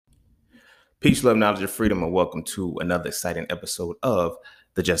Peace, love, knowledge, and freedom, and welcome to another exciting episode of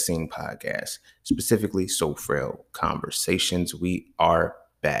the Just Sing podcast, specifically So Frail Conversations. We are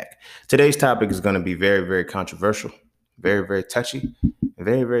back. Today's topic is going to be very, very controversial, very, very touchy, and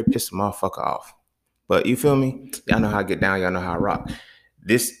very, very piss the motherfucker off. But you feel me? Y'all know how I get down. Y'all know how I rock.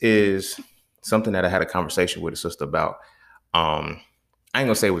 This is something that I had a conversation with a sister about. I ain't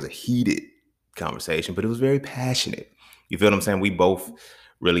gonna say it was a heated conversation, but it was very passionate. You feel what I'm saying? We both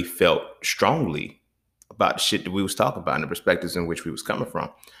really felt strongly about the shit that we was talking about and the perspectives in which we was coming from.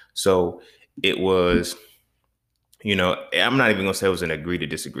 So it was, I'm not even gonna say it was an agree to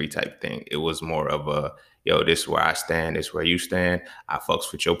disagree type thing. It was more of a, this is where I stand, this is where you stand. I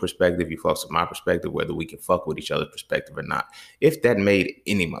fucks with your perspective, you fucks with my perspective, whether we can fuck with each other's perspective or not. If that made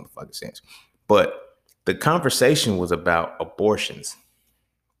any motherfucking sense. But the conversation was about abortions,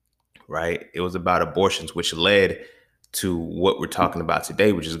 right? It was about abortions, which led to what we're talking about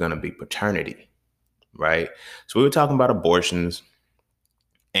today, which is going to be paternity, right? So we were talking about abortions,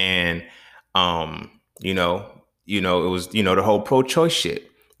 and it was, the whole pro-choice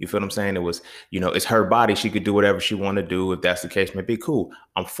shit. You feel what I'm saying? It was, it's her body. She could do whatever she want to do. If that's the case, may be cool.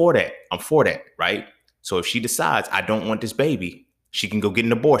 I'm for that, right? So if she decides I don't want this baby, she can go get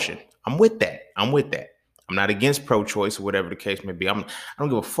an abortion. I'm with that. I'm not against pro-choice or whatever the case may be. I don't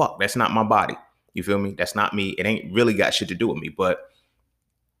give a fuck. That's not my body. You feel me? That's not me. It ain't really got shit to do with me. But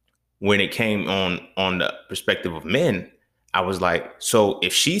when it came on the perspective of men, I was like, so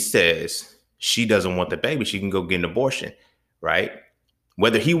if she says she doesn't want the baby, she can go get an abortion, right?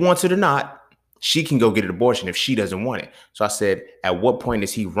 Whether he wants it or not, she can go get an abortion if she doesn't want it. So I said, at what point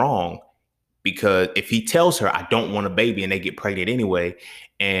is he wrong? Because if he tells her, I don't want a baby, and they get pregnant anyway,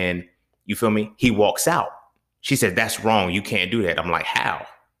 and you feel me? He walks out. She said, that's wrong. You can't do that. I'm like, how?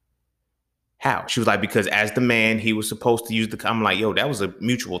 She was like, because as the man, he was supposed to use the, I'm like, yo, that was a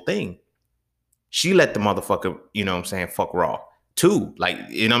mutual thing. She let the motherfucker, fuck raw too. Like,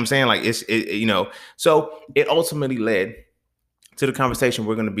 Like so it ultimately led to the conversation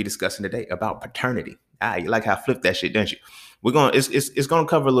we're going to be discussing today about paternity. You like how I flipped that shit, don't you? It's going to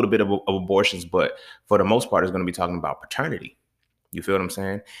cover a little bit of abortions, but for the most part, it's going to be talking about paternity. You feel what I'm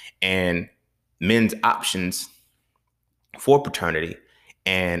saying? And men's options for paternity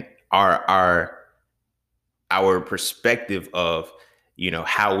and our perspective of,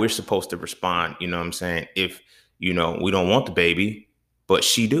 how we're supposed to respond, if, we don't want the baby, but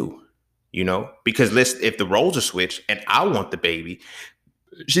she do, because if the roles are switched and I want the baby,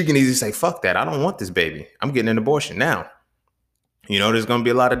 she can easily say, fuck that. I don't want this baby. I'm getting an abortion now. There's going to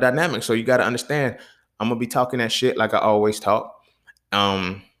be a lot of dynamics. So you got to understand, I'm going to be talking that shit like I always talk.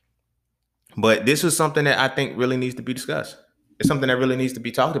 But this is something that I think really needs to be discussed. It's something that really needs to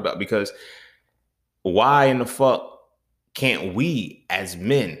be talked about, because why in the fuck can't we as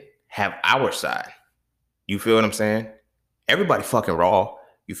men have our side? You feel what I'm saying? Everybody fucking raw.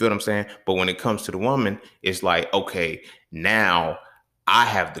 You feel what I'm saying? But when it comes to the woman, it's like, okay, now I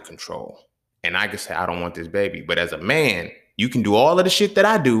have the control and I can say, I don't want this baby. But as a man, you can do all of the shit that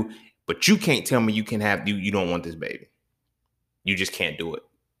I do, but you can't tell me you don't want this baby. You just can't do it.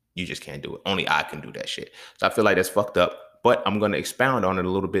 You just can't do it. Only I can do that shit. So I feel like that's fucked up. But I'm going to expound on it a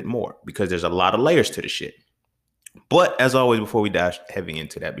little bit more because there's a lot of layers to the shit. But as always, before we dive heavy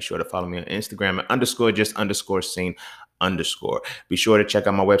into that, be sure to follow me on Instagram at _just_scene_. Be sure to check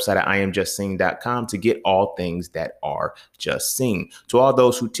out my website at IamJustSing.com to get all things that are just seen. To all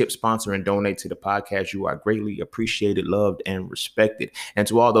those who tip, sponsor, and donate to the podcast, you are greatly appreciated, loved, and respected. And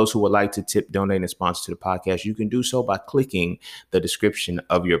to all those who would like to tip, donate, and sponsor to the podcast, you can do so by clicking the description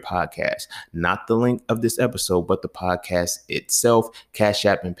of your podcast. Not the link of this episode, but the podcast itself. Cash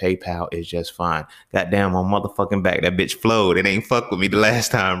App and PayPal is just fine. Goddamn, my motherfucking back. That bitch flowed. It ain't fuck with me the last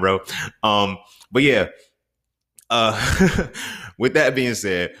time, bro. But yeah. With that being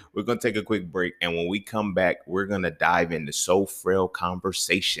said, we're going to take a quick break. And when we come back, we're going to dive into So Frail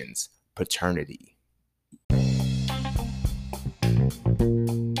Conversations, paternity.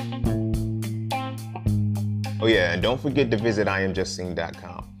 Oh yeah, and don't forget to visit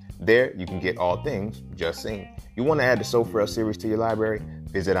IamJustSing.com. There you can get all things Just Sing. You want to add the So Frail series to your library?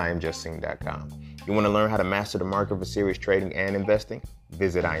 Visit IamJustSing.com. You want to learn how to master the market for serious trading and investing?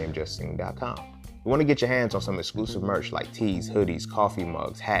 Visit IamJustSing.com. You want to get your hands on some exclusive merch like tees, hoodies, coffee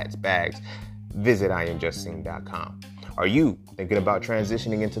mugs, hats, bags? Visit IamJustSing.com. Are you thinking about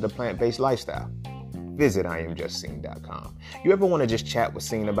transitioning into the plant-based lifestyle? Visit IamJustSing.com. You ever want to just chat with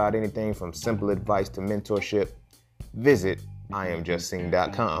Sing about anything from simple advice to mentorship? Visit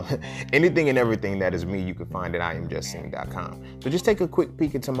IamJustSing.com. Anything and everything that is me, you can find at IamJustSing.com. So just take a quick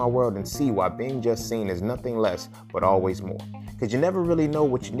peek into my world and see why being just seen is nothing less but always more. Because you never really know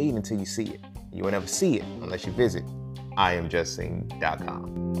what you need until you see it. You will never see it unless you visit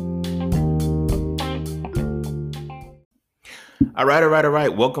IamJustSing.com. All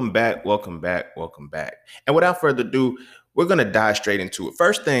right. Welcome back. And without further ado, we're going to dive straight into it.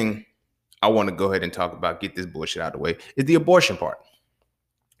 First thing I want to go ahead and talk about, get this bullshit out of the way, is the abortion part.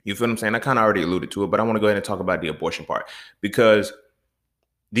 You feel what I'm saying? I kind of already alluded to it, but I want to go ahead and talk about the abortion part, because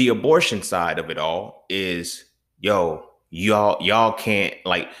the abortion side of it all is, y'all can't,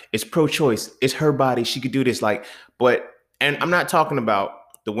 like, it's pro-choice. It's her body. She could do this. And I'm not talking about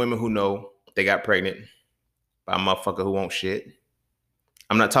the women who know they got pregnant by a motherfucker who won't shit.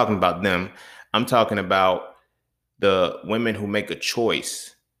 I'm not talking about them. I'm talking about the women who make a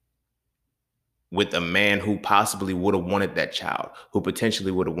choice with a man who possibly would have wanted that child, who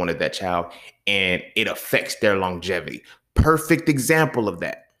potentially would have wanted that child, and it affects their longevity. Perfect example of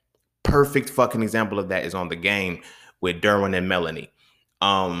that. Perfect fucking example of that is on The Game with Derwin and Melanie.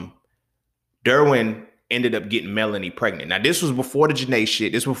 Derwin ended up getting Melanie pregnant. Now, this was before the Janae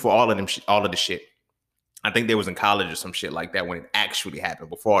shit. This was before all of the shit. I think they was in college or some shit like that when it actually happened,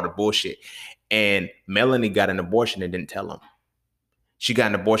 before all the bullshit. And Melanie got an abortion and didn't tell him. She got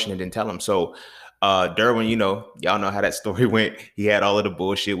an abortion and didn't tell him. So Derwin, y'all know how that story went. He had all of the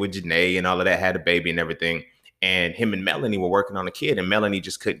bullshit with Janae and all of that, had a baby and everything. And him and Melanie were working on a kid, and Melanie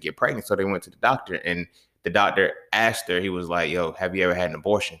just couldn't get pregnant. So they went to the doctor, and the doctor asked her, he was like, yo, have you ever had an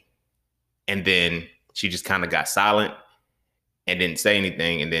abortion? And then she just kind of got silent and didn't say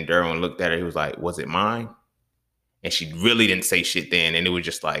anything. And then Derwin looked at her. He was like, was it mine? And she really didn't say shit then. And it was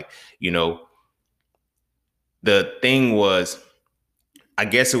just like, the thing was, I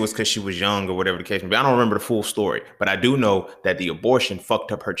guess it was because she was young or whatever the case may be. I don't remember the full story, but I do know that the abortion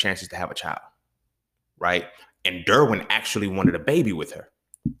fucked up her chances to have a child. Right. And Derwin actually wanted a baby with her.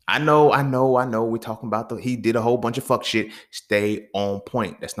 I know. We're talking about he did a whole bunch of fuck shit. Stay on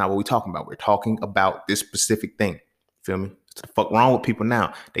point. That's not what we're talking about. We're talking about this specific thing. Feel me? What's the fuck wrong with people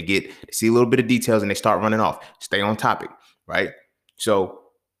now? They see a little bit of details and they start running off. Stay on topic, right? So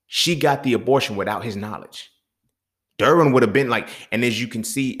she got the abortion without his knowledge. Derwin would have been like, and as you can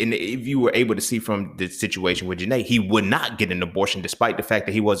see, and if you were able to see from the situation with Janae, he would not get an abortion despite the fact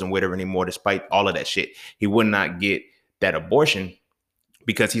that he wasn't with her anymore, despite all of that shit. He would not get that abortion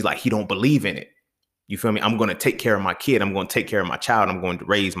because he's like, he don't believe in it. You feel me? I'm going to take care of my kid. I'm going to take care of my child. I'm going to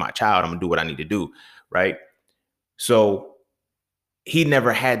raise my child. I'm going to do what I need to do, right? So he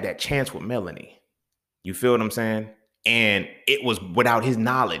never had that chance with Melanie. You feel what I'm saying? And it was without his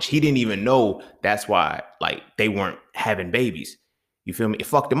knowledge. He didn't even know that's why, they weren't having babies. You feel me? It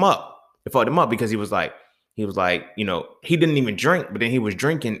fucked him up. Because he was like, he didn't even drink, but then he was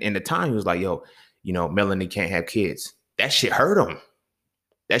drinking in the time. He was like, Melanie can't have kids. That shit hurt him.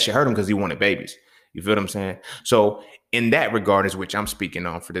 Because he wanted babies. You feel what I'm saying? So in that regard is which I'm speaking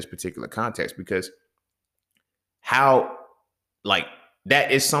on for this particular context, because that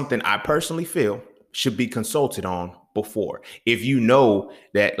is something I personally feel should be consulted on before. If you know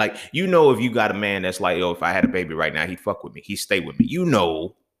that, if you got a man that's like, if I had a baby right now, he'd fuck with me. He'd stay with me. You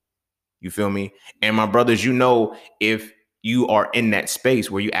feel me? And my brothers, if you are in that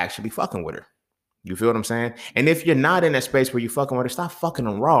space where you actually fucking with her. You feel what I'm saying? And if you're not in that space where you fucking with her, stop fucking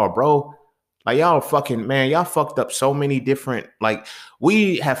them raw, bro. Y'all fucked up so many different,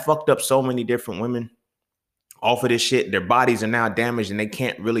 we have fucked up so many different women off of this shit. Their bodies are now damaged and they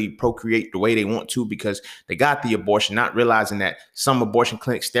can't really procreate the way they want to because they got the abortion, not realizing that some abortion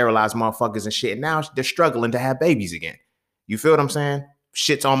clinics sterilize motherfuckers and shit. And now they're struggling to have babies again. You feel what I'm saying?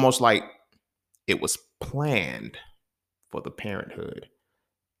 Shit's almost like it was planned for the parenthood.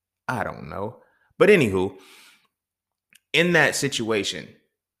 I don't know. But anywho, in that situation,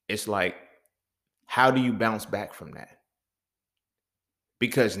 it's like, how do you bounce back from that?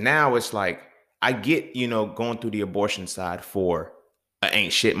 Because now it's like, I get, going through the abortion side for an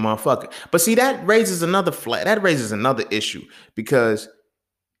ain't shit motherfucker. But see, that raises another issue, because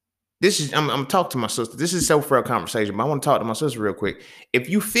I'm talking to my sister. This is so frail conversation, but I want to talk to my sister real quick. If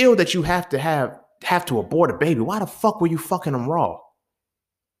you feel that you have to abort a baby, why the fuck were you fucking them raw?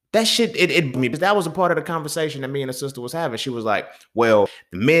 That shit, that was a part of the conversation that me and the sister was having. She was like, well,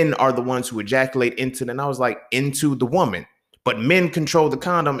 the men are the ones who ejaculate and I was like, into the woman. But men control the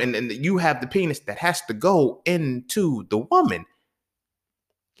condom, and you have the penis that has to go into the woman.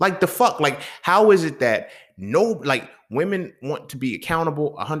 The fuck? How is it that women want to be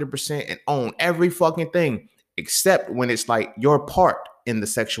accountable 100% and own every fucking thing, except when it's your part in the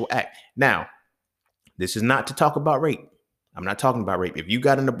sexual act? Now, this is not to talk about rape. I'm not talking about rape. If you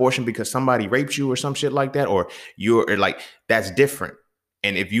got an abortion because somebody raped you or some shit like that, or you're that's different.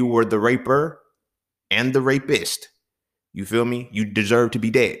 And if you were the raper and the rapist, you feel me? You deserve to be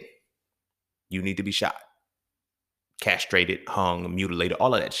dead. You need to be shot, castrated, hung, mutilated,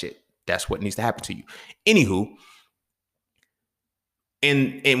 all of that shit. That's what needs to happen to you. Anywho,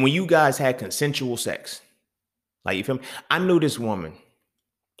 and when you guys had consensual sex, like, you feel me? I knew this woman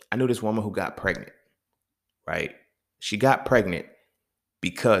who got pregnant, right? She got pregnant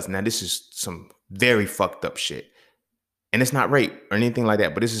because, now this is some very fucked up shit. And it's not rape or anything like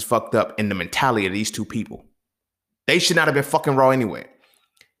that, but this is fucked up in the mentality of these two people. They should not have been fucking raw anyway.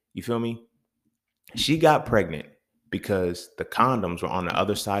 You feel me? She got pregnant because the condoms were on the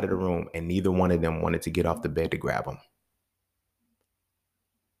other side of the room and neither one of them wanted to get off the bed to grab them.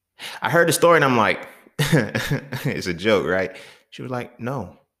 I heard the story and I'm like, it's a joke, right? She was like,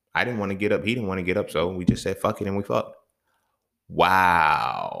 no, I didn't want to get up. He didn't want to get up. So we just said, fuck it. And we fucked.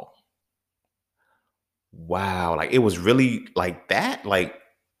 Wow. Like, it was really like that? Like,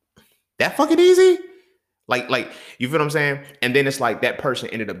 that fucking easy? Like, you feel what I'm saying? And then it's like that person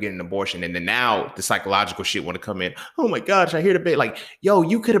ended up getting an abortion. And then now the psychological shit want to come in. Oh my gosh, I hear the bit. Like, yo,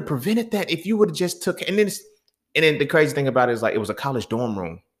 you could have prevented that if you would have just took, and then the crazy thing about it is, like, it was a college dorm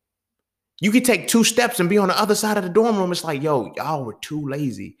room. You could take 2 steps and be on the other side of the dorm room. It's like, yo, y'all were too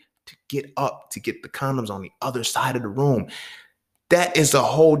lazy to get up to get the condoms on the other side of the room. That is a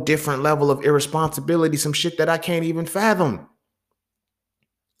whole different level of irresponsibility, some shit that I can't even fathom.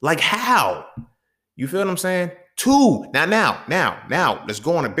 Like, how? You feel what I'm saying? 2. Now, let's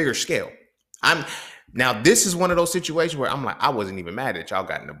go on a bigger scale. Now, this is one of those situations where I'm like, I wasn't even mad that y'all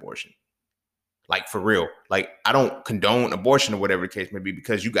got an abortion. Like, for real. Like, I don't condone abortion or whatever the case may be,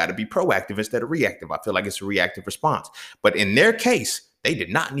 because you got to be proactive instead of reactive. I feel like it's a reactive response. But in their case, they did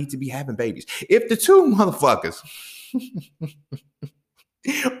not need to be having babies. If the 2 motherfuckers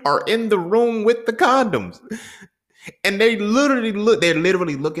are in the room with the condoms and they're literally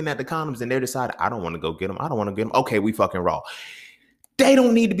looking at the condoms and they decide, I don't want to go get them. I don't want to get them. Okay, we fucking raw. They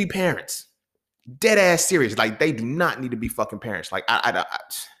don't need to be parents. Dead ass serious. Like, they do not need to be fucking parents. Like, I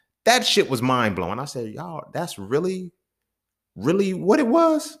that shit was mind blowing. I said, y'all, that's really what it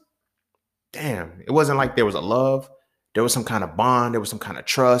was? Damn. It wasn't like there was a love. There was some kind of bond. There was some kind of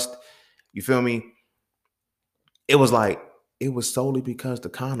trust. You feel me? It was like, it was solely because the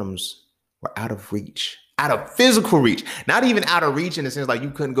condoms were out of reach, out of physical reach, not even out of reach in the sense like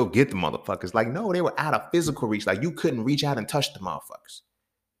you couldn't go get the motherfuckers. Like, no, they were out of physical reach. Like, you couldn't reach out and touch the motherfuckers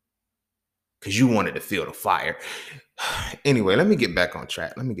because you wanted to feel the fire. Anyway, let me get back on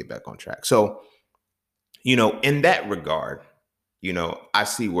track. So, in that regard, I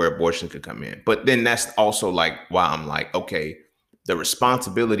see where abortion could come in. But then that's also like why I'm like, okay, the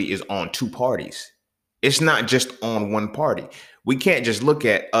responsibility is on 2 parties. It's not just on one party. We can't just look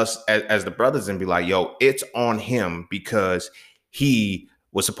at us as the brothers and be like, yo, it's on him because he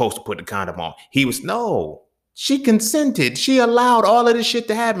was supposed to put the condom on. No. She consented. She allowed all of this shit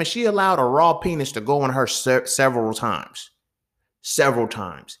to happen. She allowed a raw penis to go on her several times,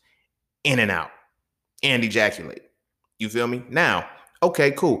 in and out, and ejaculate. You feel me? Now,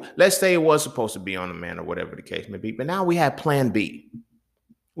 okay, cool. Let's say it was supposed to be on the man or whatever the case may be, but now we have plan B.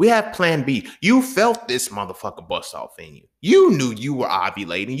 You felt this motherfucker bust off in you. You knew you were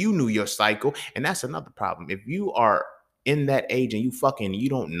ovulating. You knew your cycle. And that's another problem. If you are in that age and you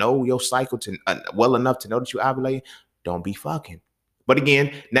don't know your cycle well enough to know that you ovulate, don't be fucking. But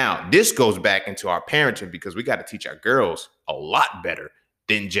again, now this goes back into our parenting, because we got to teach our girls a lot better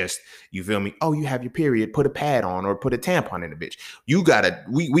than just, you feel me? Oh, you have your period, put a pad on or put a tampon in the bitch. We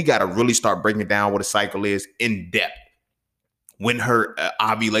got to really start breaking down what a cycle is in depth. When her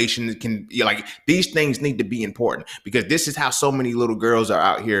ovulation these things need to be important, because this is how so many little girls are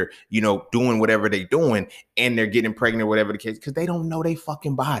out here, doing whatever they're doing and they're getting pregnant or whatever the case, because they don't know they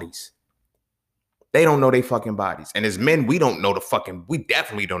fucking bodies. And as men, we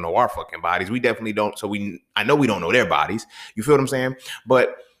definitely don't know our fucking bodies. We definitely don't. I know we don't know their bodies. You feel what I'm saying?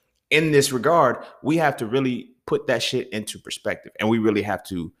 But in this regard, we have to really put that shit into perspective. And we really have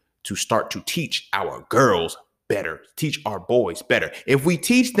to start to teach our girls better, teach our boys better. If we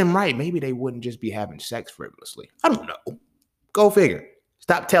teach them right, maybe they wouldn't just be having sex frivolously. I don't know. Go figure.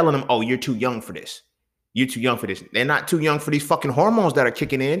 Stop telling them, oh, you're too young for this. They're not too young for these fucking hormones that are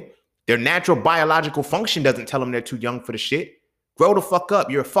kicking in. Their natural biological function doesn't tell them they're too young for the shit. Grow the fuck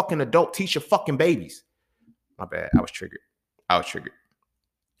up. You're a fucking adult. Teach your fucking babies. My bad. I was triggered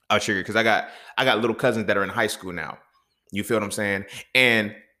because I got little cousins that are in high school now. You feel what I'm saying?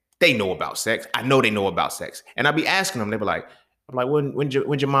 And they know about sex. I know they know about sex. And I be asking them, they be like, I'm like, when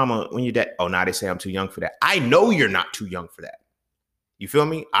your mama, when your dad, oh, now they say I'm too young for that. I know you're not too young for that. You feel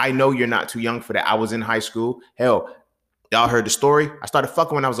me? I know you're not too young for that. I was in high school. Hell, Y'all heard the story. I started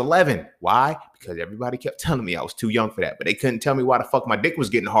fucking when I was 11. Why? Because everybody kept telling me I was too young for that. But they couldn't tell me why the fuck my dick was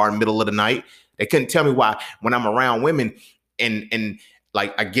getting hard in the middle of the night. They couldn't tell me why when I'm around women and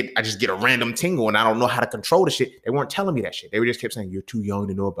like I just get a random tingle and I don't know how to control the shit. They weren't telling me that shit. They just kept saying, you're too young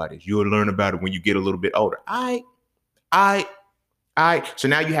to know about this. You'll learn about it when you get a little bit older. So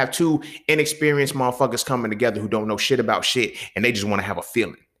now you have two inexperienced motherfuckers coming together who don't know shit about shit and they just want to have a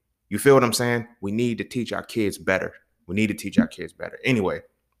feeling. You feel what I'm saying? We need to teach our kids better. Anyway,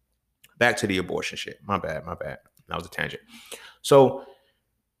 back to the abortion shit. My bad. That was a tangent. So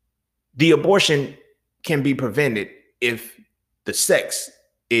the abortion can be prevented if the sex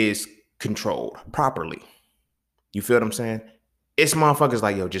is controlled properly. You feel what I'm saying? It's motherfuckers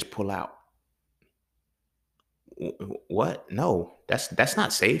like, yo, just pull out. What? No, that's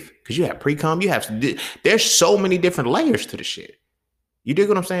not safe because you have pre-cum. There's so many different layers to the shit. You dig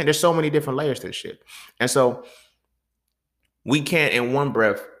what I'm saying? There's so many different layers to the shit. And so we can't in one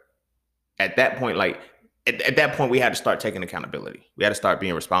breath at that point, like at that point, we had to start taking accountability. We had to start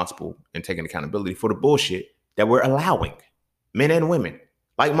being responsible and taking accountability for the bullshit that we're allowing, men and women.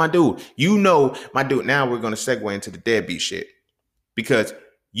 Like my dude, now we're going to segue into the deadbeat shit because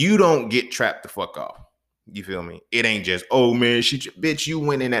you don't get trapped the fuck off. You feel me? It ain't just, oh man, bitch, you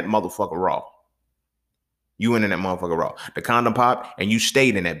went in that motherfucker raw. The condom popped and you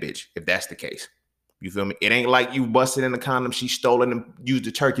stayed in that bitch, if that's the case. You feel me? It ain't like you busted in the condom, she stole it and used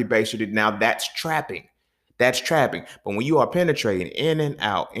the turkey baster. Now that's trapping. But when you are penetrating in and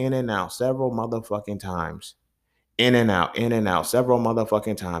out, several motherfucking times, several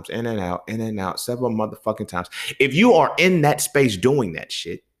motherfucking times. If you are in that space doing that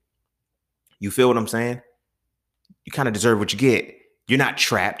shit, you feel what I'm saying? You kind of deserve what you get. You're not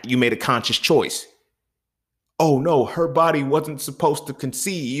trapped. You made a conscious choice. Oh no, her body wasn't supposed to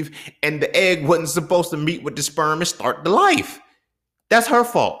conceive and the egg wasn't supposed to meet with the sperm and start the life. That's her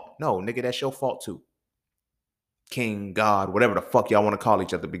fault. No, nigga, that's your fault too. King, God, whatever the fuck y'all want to call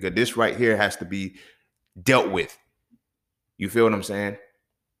each other, because this right here has to be dealt with. You feel what I'm saying?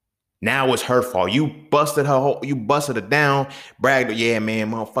 Now it's her fault. You busted her down, bragged, yeah,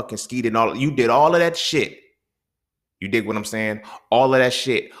 man, motherfucking skeeted all. You did all of that shit. You dig what I'm saying? All of that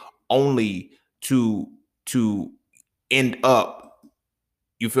shit only to end up,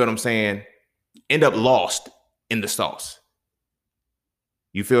 you feel what I'm saying? End up lost in the sauce.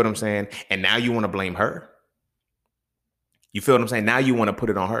 You feel what I'm saying? And now you want to blame her. You feel what I'm saying? Now you want to put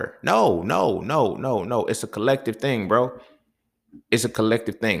it on her. No. It's a collective thing, bro. It's a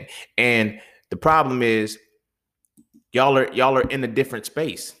collective thing. And the problem is y'all are in a different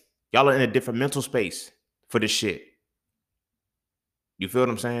space. Y'all are in a different mental space for this shit. You feel what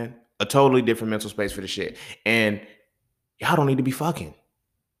I'm saying? A totally different mental space for the shit. And y'all don't need to be fucking.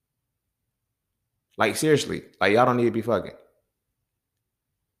 Like, seriously. Like, y'all don't need to be fucking.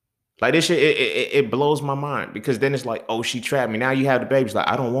 Like, this shit, it blows my mind. Because then it's like, oh, she trapped me. Now you have the baby. It's like,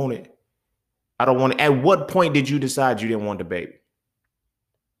 I don't want it. At what point did you decide you didn't want the baby?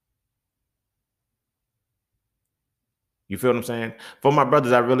 You feel what I'm saying? For my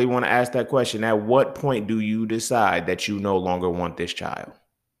brothers, I really want to ask that question. At what point do you decide that you no longer want this child?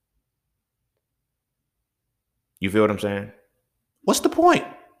 You feel what I'm saying? What's the point?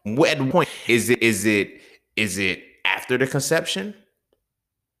 What point? Is it after the conception?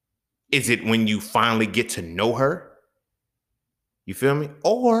 Is it when you finally get to know her? You feel me?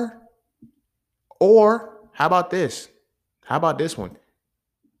 Or how about this? How about this one?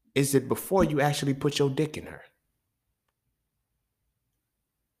 Is it before you actually put your dick in her?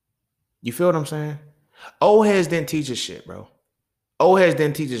 You feel what I'm saying? Old heads didn't teach us shit, bro. Old heads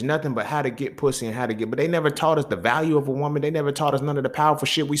didn't teach us nothing but how to get pussy and but they never taught us the value of a woman. They never taught us none of the powerful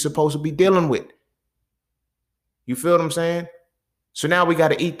shit we supposed to be dealing with. You feel what I'm saying? So now we got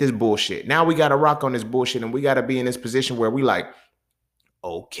to eat this bullshit. Now we got to rock on this bullshit and we got to be in this position where we like,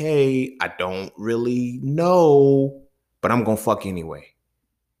 okay, I don't really know, but I'm going to fuck anyway.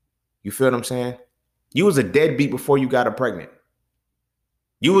 You feel what I'm saying? You was a deadbeat before you got her pregnant.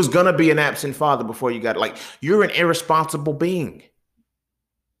 You was going to be an absent father before you got, like, you're an irresponsible being.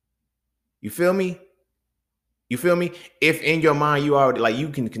 You feel me? If in your mind you already, like, you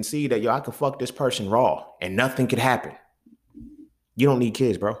can concede that, yo, I could fuck this person raw and nothing could happen. You don't need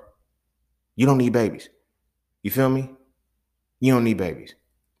kids, bro. You don't need babies. You feel me? You don't need babies.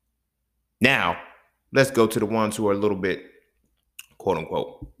 Now, let's go to the ones who are a little bit, quote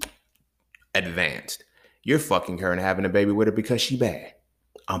unquote, advanced. You're fucking her and having a baby with her because she bad.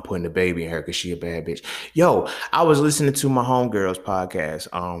 I'm putting a baby in her because she a bad bitch. Yo, I was listening to my homegirl's podcast,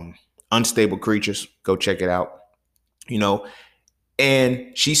 Unstable Creatures. Go check it out. You know,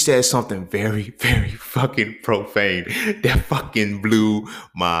 And she said something very, very fucking profane that fucking blew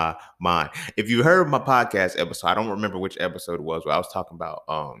my mind. If you heard my podcast episode, I don't remember which episode it was, but I was talking about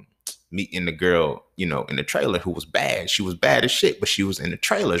meeting the girl, you know, in the trailer who was bad. She was bad as shit, but she was in the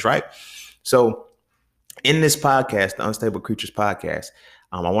trailers, right? So in this podcast, the Unstable Creatures podcast,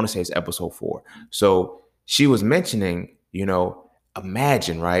 I want to say it's episode 4. So she was mentioning, you know,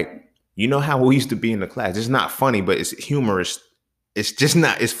 imagine, right? You know how we used to be in the class. It's not funny, but it's humorous. It's just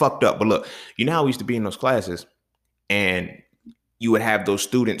not, it's fucked up. But look, you know how we used to be in those classes and you would have those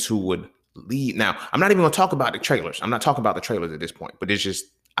students who would lead. Now, I'm not even going to talk about the trailers. I'm not talking about the trailers at this point, but it's just,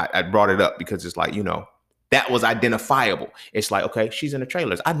 I brought it up because it's like, you know, that was identifiable. It's like, okay, she's in the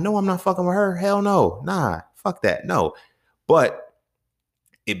trailers. I know I'm not fucking with her. Hell no. Nah, fuck that. No. But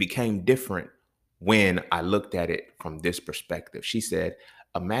it became different when I looked at it from this perspective. She said,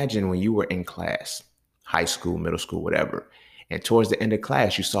 imagine when you were in class, high school, middle school, whatever, and towards the end of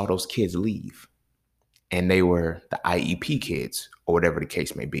class, you saw those kids leave and they were the IEP kids or whatever the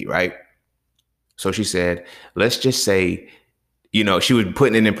case may be, right? So she said, let's just say, you know, she was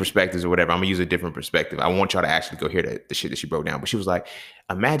putting it in perspectives or whatever. I'm gonna use a different perspective. I want y'all to actually go hear the shit that she broke down. But she was like,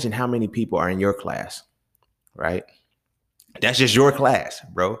 imagine how many people are in your class, right? That's just your class,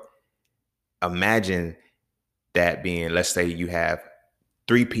 bro. Imagine that being, let's say you have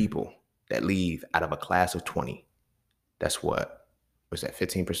 3 people that leave out of a class of 20. That's what? Was that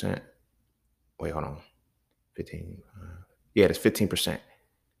 15%? Wait, hold on. 15. Yeah, that's 15%,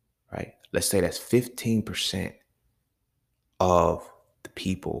 right? Let's say that's 15% of the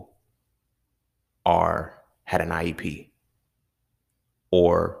people had an IEP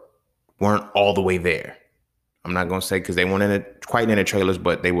or weren't all the way there. I'm not going to say because they weren't quite in the trailers,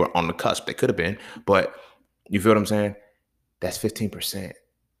 but they were on the cusp. They could have been. But you feel what I'm saying? That's 15%.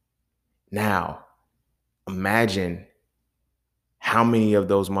 Now, imagine how many of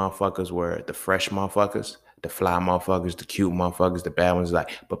those motherfuckers were the fresh motherfuckers, the fly motherfuckers, the cute motherfuckers, the bad ones. Like,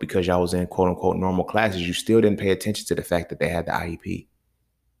 but because y'all was in quote unquote normal classes, you still didn't pay attention to the fact that they had the IEP.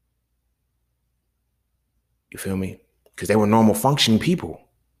 You feel me? Because they were normal functioning people.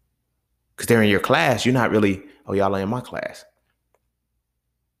 Because they're in your class, you're not really, oh, y'all are in my class.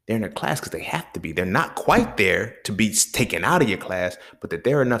 They're in their class because they have to be. They're not quite there to be taken out of your class, but that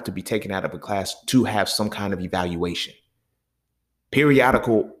they're enough to be taken out of a class to have some kind of evaluation.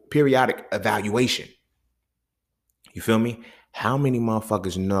 Periodic evaluation. You feel me? How many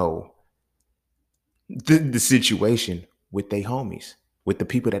motherfuckers know the situation with their homies, with the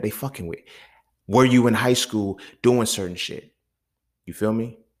people that they fucking with? Were you in high school doing certain shit? You feel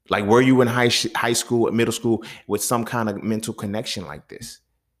me? Like, were you in high school, middle school with some kind of mental connection like this?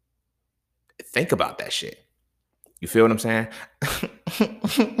 Think about that shit. You feel what I'm saying?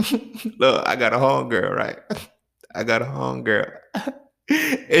 Look, I got a homegirl, right? I got a homegirl.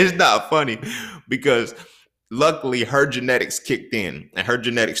 It's not funny because luckily her genetics kicked in and her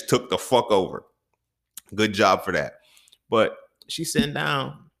genetics took the fuck over. Good job for that. But she's sitting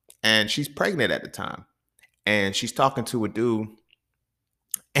down and she's pregnant at the time. And she's talking to a dude.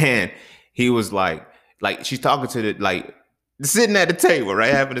 And he was like she's talking to sitting at the table,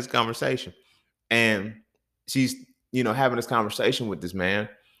 right? Having this conversation. And she's, you know, having this conversation with this man.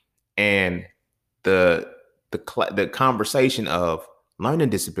 And the conversation of learning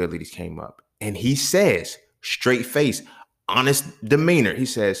disabilities came up. And he says, straight face, honest demeanor. He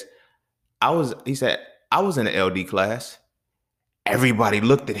said, I was in an LD class. Everybody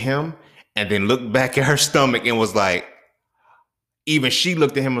looked at him and then looked back at her stomach and was like, even she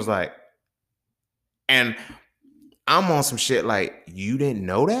looked at him and was like, and I'm on some shit like, you didn't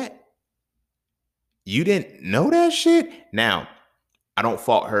know that? You didn't know that shit? Now, I don't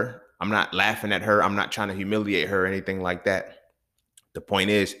fault her. I'm not laughing at her. I'm not trying to humiliate her or anything like that. The point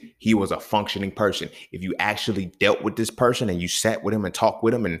is, he was a functioning person. If you actually dealt with this person and you sat with him and talked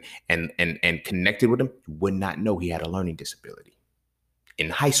with him and connected with him, you would not know he had a learning disability in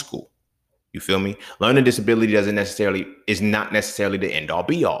high school. You feel me? Learning disability is not necessarily the end all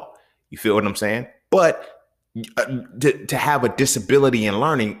be all. You feel what I'm saying? But to have a disability in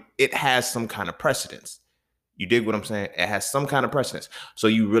learning, it has some kind of precedence. You dig what I'm saying? It has some kind of precedence. So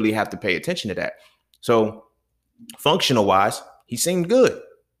you really have to pay attention to that. So functional wise, he seemed good.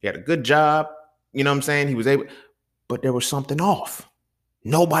 He had a good job. You know what I'm saying? He was able, but there was something off.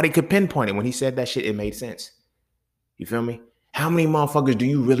 Nobody could pinpoint it. When he said that shit, it made sense. You feel me? How many motherfuckers do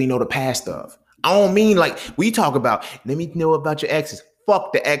you really know the past of? I don't mean like we talk about, let me know about your exes.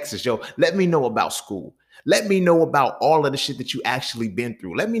 Fuck the exes, yo. Let me know about school. Let me know about all of the shit that you actually been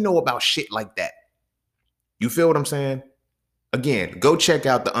through. Let me know about shit like that. You feel what I'm saying? Again, go check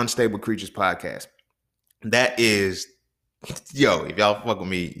out the Unstable Creatures podcast. That is Yo, if y'all fuck with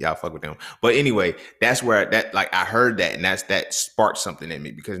me, y'all fuck with them. But anyway, that's where that like I heard that and that sparked something in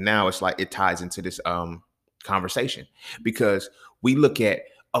me because now it's like it ties into this conversation because we look at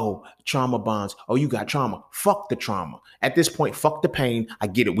trauma bonds. Oh, you got trauma. Fuck the trauma. At this point, fuck the pain. I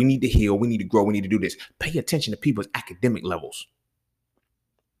get it. We need to heal. We need to grow. We need to do this. Pay attention to people's academic levels.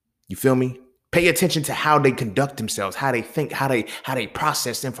 You feel me? Pay attention to how they conduct themselves, how they think, how they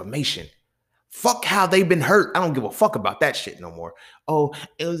process information. Fuck how they've been hurt. I don't give a fuck about that shit no more. Oh,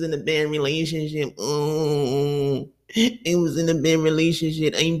 it was in a bad relationship. It was in a bad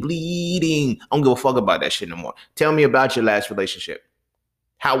relationship. I'm bleeding. I don't give a fuck about that shit no more. Tell me about your last relationship.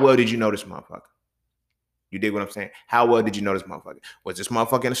 How well did you know this motherfucker? You dig what I'm saying? How well did you know this motherfucker? Was this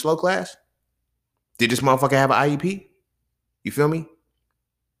motherfucker in a slow class? Did this motherfucker have an IEP? You feel me?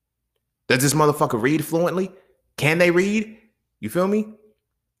 Does this motherfucker read fluently? Can they read? You feel me?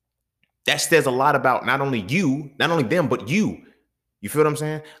 That says a lot about not only them, but you. You feel what I'm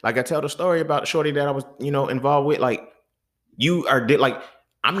saying? Like I tell the story about the shorty that I was, involved with. Like you are like,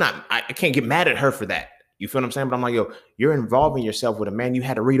 I can't get mad at her for that. You feel what I'm saying? But I'm like, yo, you're involving yourself with a man. You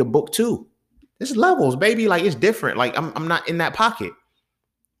had to read a book too. There's levels, baby. Like it's different. Like I'm not in that pocket.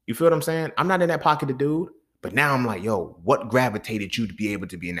 You feel what I'm saying? I'm not in that pocket of dude. But now I'm like, yo, what gravitated you to be able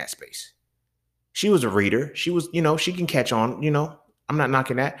to be in that space? She was a reader. She was, she can catch on, I'm not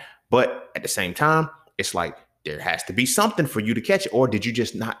knocking that. But at the same time, it's like there has to be something for you to catch it. Or did you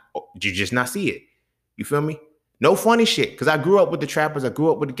just not see it? You feel me? No funny shit. Because I grew up with the trappers. I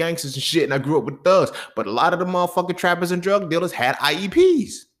grew up with the gangsters and shit. And I grew up with thugs. But a lot of the motherfucking trappers and drug dealers had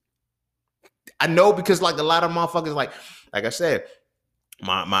IEPs. I know because like a lot of motherfuckers, like I said,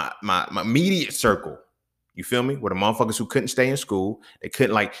 my immediate circle. You feel me? Where the motherfuckers who couldn't stay in school, they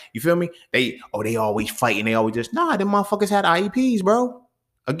couldn't you feel me? They always fighting. They always just, them motherfuckers had IEPs, bro.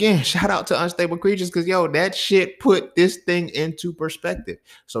 Again, shout out to Unstable Creatures because, that shit put this thing into perspective.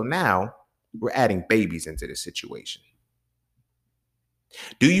 So now we're adding babies into this situation.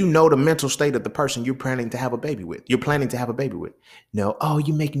 Do you know the mental state of the person you're planning to have a baby with? No. Oh,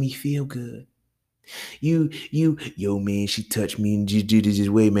 you make me feel good. Yo, man, she touched me and just did this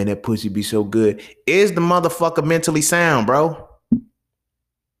way, man. That pussy be so good. Is the motherfucker mentally sound, bro?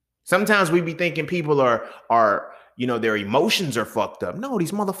 Sometimes we be thinking people are their emotions are fucked up. No,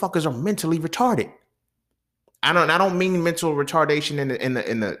 these motherfuckers are mentally retarded. I don't mean mental retardation in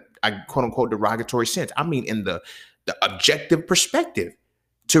the quote unquote derogatory sense. I mean in the objective perspective.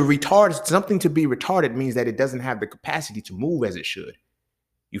 Something to be retarded means that it doesn't have the capacity to move as it should.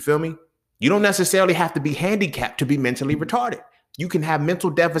 You feel me? You don't necessarily have to be handicapped to be mentally retarded. You can have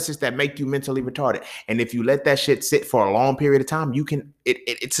mental deficits that make you mentally retarded. And if you let that shit sit for a long period of time,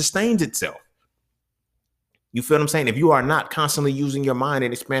 it sustains itself. You feel what I'm saying? If you are not constantly using your mind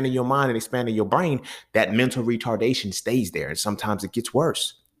and expanding your mind and expanding your brain, that mental retardation stays there. And sometimes it gets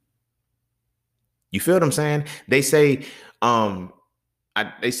worse. You feel what I'm saying? They say,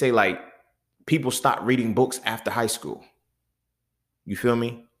 like people stop reading books after high school. You feel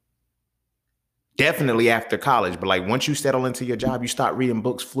me? Definitely after college, but like once you settle into your job, you start reading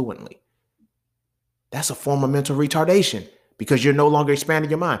books fluently. That's a form of mental retardation because you're no longer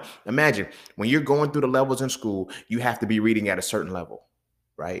expanding your mind. Imagine when you're going through the levels in school, you have to be reading at a certain level,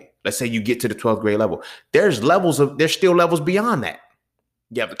 right? Let's say you get to the 12th grade level. There's still levels beyond that.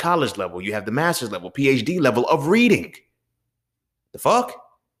 You have the college level, you have the master's level, PhD level of reading. The fuck?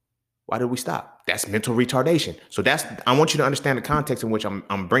 Why did we stop? That's mental retardation. So I want you to understand the context in which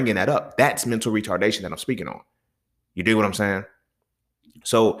I'm bringing that up. That's mental retardation that I'm speaking on. You do what I'm saying?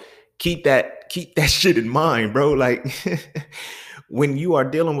 So keep that shit in mind, bro. Like when you are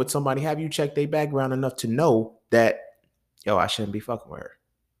dealing with somebody, have you checked their background enough to know that, I shouldn't be fucking with her.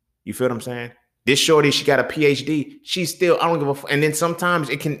 You feel what I'm saying? This shorty, she got a PhD. She's still, I don't give a fuck. And then sometimes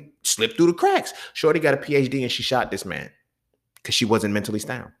it can slip through the cracks. Shorty got a PhD and she shot this man because she wasn't mentally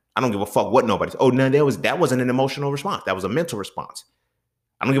sound. I don't give a fuck what nobody. Oh, no, that wasn't an emotional response. That was a mental response.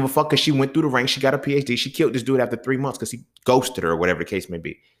 I don't give a fuck because she went through the ranks. She got a PhD. She killed this dude after 3 months because he ghosted her or whatever the case may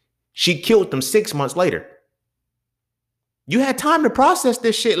be. She killed them 6 months later. You had time to process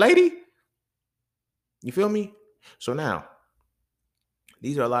this shit, lady. You feel me? So now,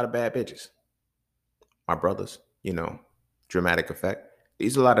 these are a lot of bad bitches. My brothers, dramatic effect.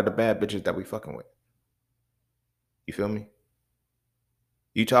 These are a lot of the bad bitches that we fucking with. You feel me?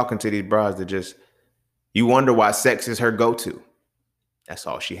 You talking to these bras that you wonder why sex is her go-to. That's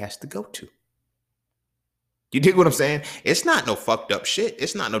all she has to go to. You dig what I'm saying? It's not no fucked up shit.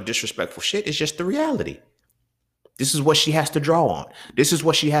 It's not no disrespectful shit. It's just the reality. This is what she has to draw on. This is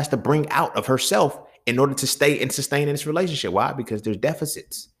what she has to bring out of herself in order to stay and sustain in this relationship. Why? Because there's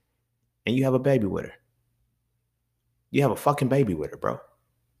deficits. And you have a baby with her. You have a fucking baby with her, bro.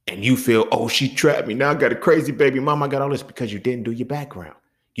 And you feel, oh, she trapped me. Now I got a crazy baby mama. I got all this because you didn't do your background.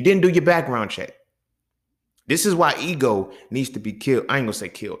 You didn't do your background check. This is why ego needs to be killed. I ain't gonna say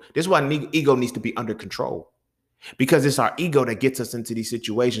killed. This is why ego needs to be under control. Because it's our ego that gets us into these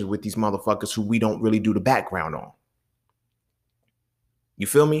situations with these motherfuckers who we don't really do the background on. You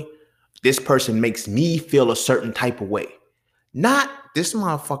feel me? This person makes me feel a certain type of way. Not this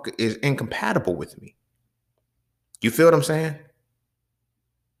motherfucker is incompatible with me. You feel what I'm saying?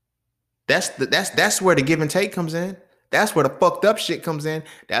 That's where the give and take comes in. That's where the fucked up shit comes in.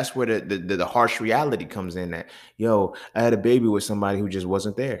 That's where the harsh reality comes in. That, yo, I had a baby with somebody who just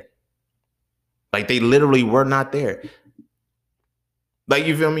wasn't there. Like, they literally were not there. Like,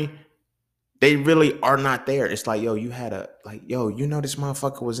 you feel me? They really are not there. It's like, yo, you had you know this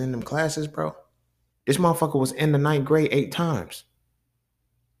motherfucker was in them classes, bro. This motherfucker was in the 9th grade 8 times.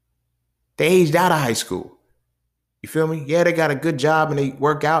 They aged out of high school. You feel me? Yeah, they got a good job and they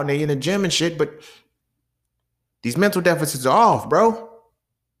work out and they in the gym and shit, but these mental deficits are off, bro.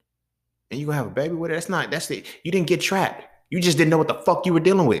 And you gonna have a baby with her? That's it. You didn't get trapped. You just didn't know what the fuck you were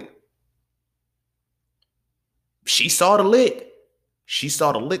dealing with. She saw the lick. She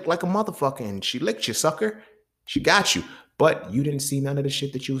saw the lick like a motherfucker and she licked you, sucker. She got you. But you didn't see none of the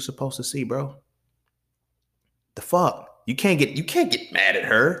shit that you were supposed to see, bro. The fuck? You can't get mad at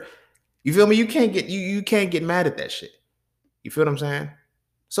her. You feel me? You can't get mad at that shit. You feel what I'm saying?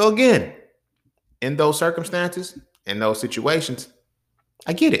 So again, in those circumstances, in those situations,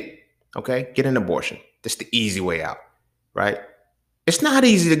 I get it. Okay? Get an abortion. That's the easy way out, right? It's not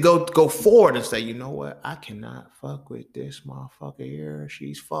easy to go forward and say, you know what? I cannot fuck with this motherfucker here.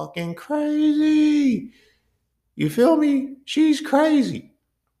 She's fucking crazy. You feel me? She's crazy.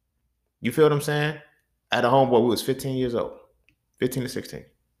 You feel what I'm saying? I had a homeboy, we was 15 years old. 15 to 16.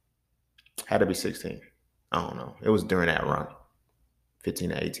 Had to be 16. I don't know. It was during that run. 15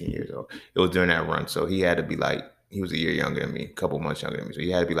 to 18 years old. It was during that run. So he had to be like, he was a year younger than me, a couple months younger than me. So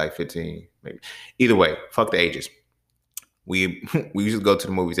he had to be like 15, maybe. Either way, fuck the ages. We used to go to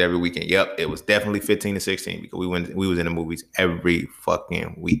the movies every weekend. Yep, it was definitely 15 to 16 because we was in the movies every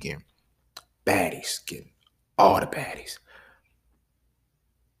fucking weekend. Baddies, getting all the baddies.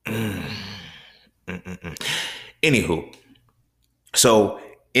 Anywho, so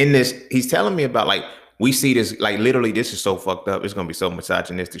in this, he's telling me about, like, we see this, like, literally, this is so fucked up. It's gonna be so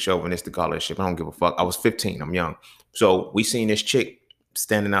misogynistic, chauvinistic, all that shit. I don't give a fuck. I was 15. I'm young. So we seen this chick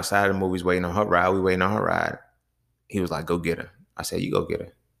standing outside of the movies waiting on her ride. We waiting on her ride. He was like, go get her. I said, you go get her.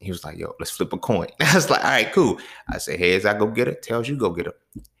 He was like, yo, let's flip a coin. I was like, all right, cool. I said, heads, I go get her. Tails, you go get her.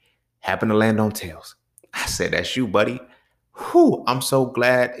 Happened to land on tails. I said, that's you, buddy. Whew, I'm so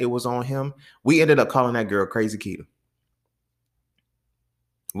glad it was on him. We ended up calling that girl Crazy Keita.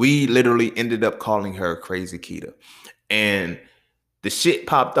 We literally ended up calling her Crazy Keita. And the shit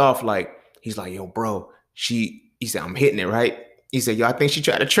popped off, like, he's like, yo, bro, he said, I'm hitting it, right? He said, yo, I think she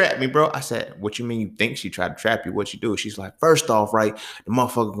tried to trap me, bro. I said, what you mean you think she tried to trap you? What you do? She's like, first off, right, the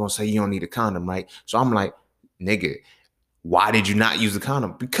motherfucker gonna say you don't need a condom, right? So I'm like, nigga, why did you not use a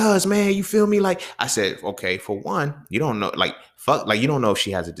condom? Because, man, you feel me? Like, I said, okay, for one, you don't know, like, fuck, like, you don't know if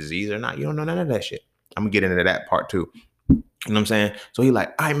she has a disease or not. You don't know none of that shit. I'm gonna get into that part too. You know what I'm saying? So he like,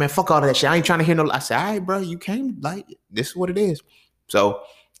 all right, man, fuck all that shit. I ain't trying to hear no. I said, all right, bro, you came, like, this is what it is. So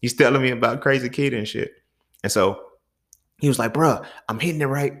he's telling me about Crazy Keita and shit. And so he was like, bro, I'm hitting it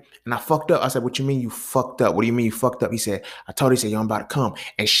right. And I fucked up. I said, what you mean you fucked up? What do you mean you fucked up? He said, I told her, he said, yo, I'm about to come.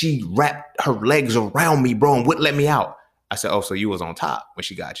 And she wrapped her legs around me, bro, and wouldn't let me out. I said, oh, so you was on top when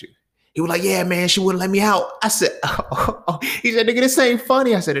she got you. He was like, yeah, man, she wouldn't let me out. I said, oh. He said, nigga, this ain't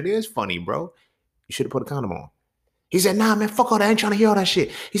funny. I said, it is funny, bro. You should have put a condom on. He said, nah, man, fuck all that. I ain't trying to hear all that shit.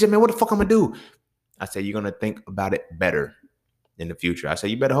 He said, man, what the fuck I'm gonna do? I said, you're gonna think about it better in the future. I said,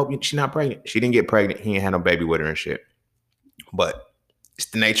 you better hope she's not pregnant. She didn't get pregnant. He ain't had no baby with her and shit. But it's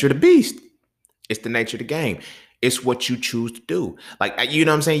the nature of the beast. It's the nature of the game. It's what you choose to do. Like, you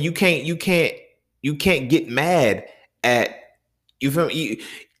know what I'm saying? You can't get mad at, you feel me?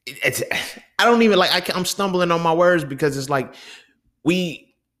 I don't even like, I'm stumbling on my words because it's like,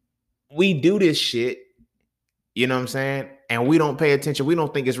 we do this shit, you know what I'm saying? And we don't pay attention. We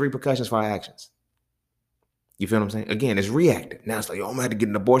don't think it's repercussions for our actions. You feel what I'm saying? Again, it's reactive. Now it's like, oh, I'm gonna have to get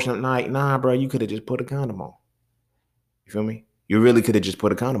an abortion tonight. Nah, bro, you could have just put a condom on. You feel me? You really could have just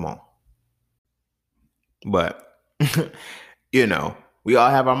put a condom on. But, you know, we all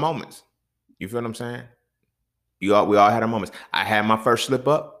have our moments. You feel what I'm saying? We all had our moments. I had my first slip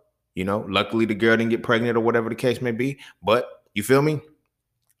up. You know, luckily the girl didn't get pregnant or whatever the case may be. But you feel me?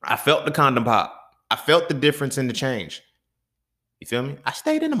 I felt the condom pop. I felt the difference in the change. You feel me? I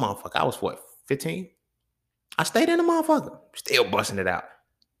stayed in the motherfucker. I was what, 15? I stayed in the motherfucker. Still busting it out.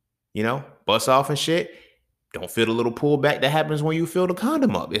 You know, bust off and shit. Don't feel the little pullback that happens when you fill the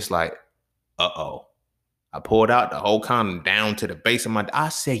condom up. It's like, uh-oh. I pulled out the whole condom down to the base of my. I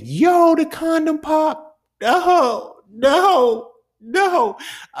said, yo, the condom pop. No, no, no.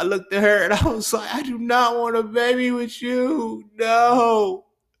 I looked at her and I was like, I do not want a baby with you. No.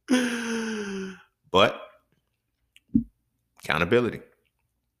 But accountability.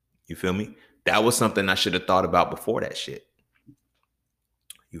 You feel me? That was something I should have thought about before that shit.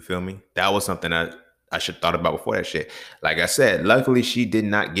 You feel me? That was something I should have thought about before that shit. Like I said, luckily she did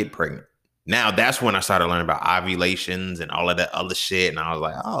not get pregnant. Now that's when I started learning about ovulations and all of that other shit. And I was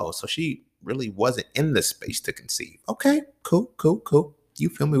like, oh, so she really wasn't in the space to conceive. Okay, cool. You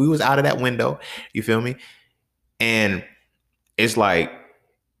feel me? We was out of that window. You feel me? And it's like,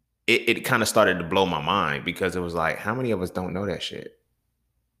 it kind of started to blow my mind because it was like, how many of us don't know that shit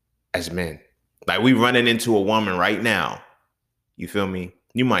as men? Like we running into a woman right now. You feel me?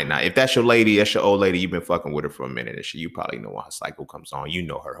 You might not. If that's your lady, that's your old lady, you've been fucking with her for a minute and shit, you probably know when her cycle comes on. You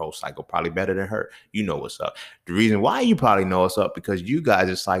know her whole cycle probably better than her. You know what's up. The reason why you probably know what's up because you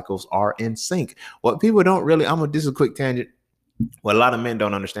guys' cycles are in sync. What people don't really, this is a quick tangent. What a lot of men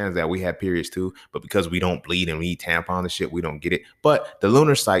don't understand is that we have periods too, but because we don't bleed and we eat tampons and shit, we don't get it. But the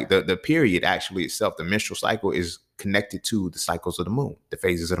lunar cycle, the period actually itself, the menstrual cycle is connected to the cycles of the moon, the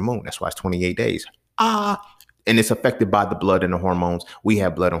phases of the moon. That's why it's 28 days. And it's affected by the blood and the hormones. We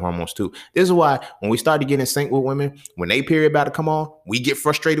have blood and hormones too. This is why when we start to get in sync with women, when they period about to come on, we get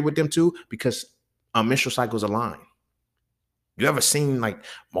frustrated with them too because our menstrual cycles align. You ever seen like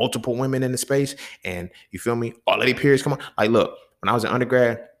multiple women in the space and you feel me? All of their periods come on. Like, look, when I was in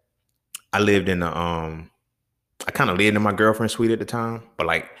undergrad, I lived in I kind of lived in my girlfriend's suite at the time, but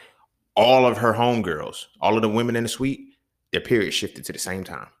like all of her homegirls, all of the women in the suite, their period shifted to the same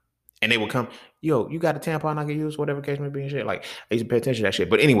time. And they would come, yo, you got a tampon I can use, whatever case may be and shit. Like, I used to pay attention to that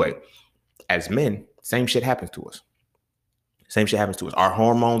shit. But anyway, as men, same shit happens to us. Our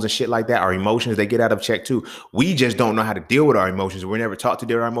hormones and shit like that, our emotions, they get out of check too. We just don't know how to deal with our emotions. We're never taught to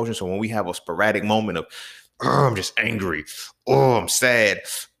deal with our emotions. So when we have a sporadic moment of, I'm just angry. Oh, I'm sad.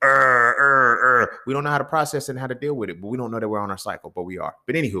 We don't know how to process it and how to deal with it. But we don't know that we're on our cycle, but we are.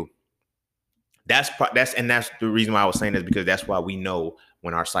 But anywho, that's the reason why I was saying this, because that's why we know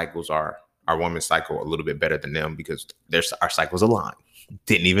when our cycles are, our woman's cycle a little bit better than them because our cycles align.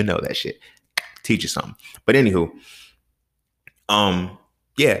 Didn't even know that shit. Teach you something. But anywho,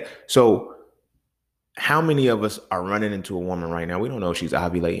 yeah. So how many of us are running into a woman right now? We don't know if she's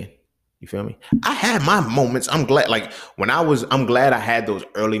ovulating. You feel me? I had my moments. I'm glad, like I'm glad I had those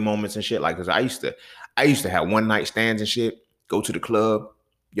early moments and shit. Like, cause I used to have one night stands and shit, go to the club.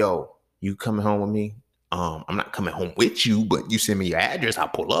 Yo, you coming home with me? I'm not coming home with you, but you send me your address, I'll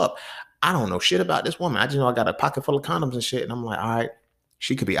pull up. I don't know shit about this woman. I just know I got a pocket full of condoms and shit. And I'm like, all right,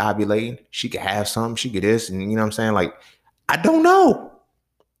 she could be ovulating. She could have some. She could this. And you know what I'm saying? Like, I don't know.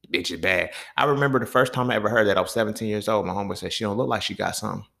 Bitch is bad. I remember the first time I ever heard that, I was 17 years old. My homeboy said, she don't look like she got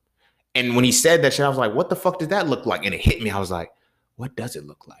something. And when he said that shit, I was like, what the fuck does that look like? And it hit me. I was like, what does it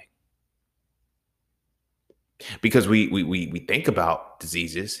look like? Because we think about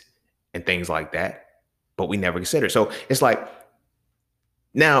diseases and things like that, but we never consider. So it's like,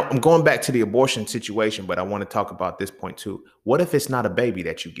 now I'm going back to the abortion situation, but I want to talk about this point too. What if it's not a baby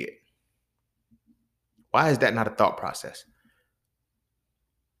that you get? Why is that not a thought process?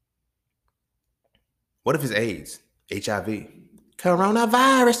 What if it's AIDS, HIV,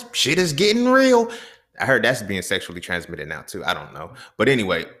 coronavirus? Shit is getting real. I heard that's being sexually transmitted now too. I don't know. But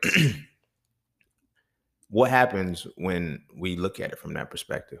anyway, what happens when we look at it from that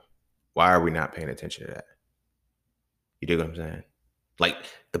perspective? Why are we not paying attention to that? You dig what I'm saying? Like,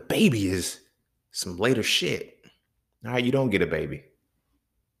 the baby is some later shit. All right, you don't get a baby.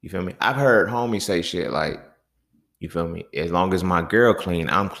 You feel me? I've heard homies say shit like, you feel me? As long as my girl clean,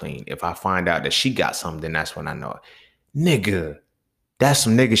 I'm clean. If I find out that she got something, then that's when I know it. Nigga, that's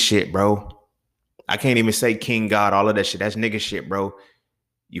some nigga shit, bro. I can't even say king God, all of that shit. That's nigga shit, bro.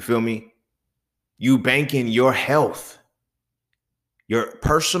 You feel me? You banking your health, your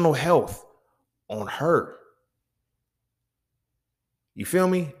personal health on her. You feel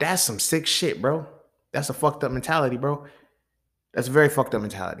me? That's some sick shit, bro. That's a fucked up mentality, bro. That's a very fucked up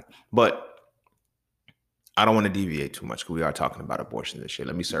mentality. But I don't want to deviate too much because we are talking about abortions and shit.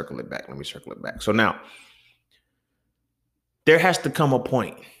 Let me circle it back. So now, there has to come a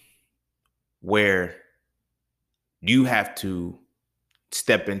point where you have to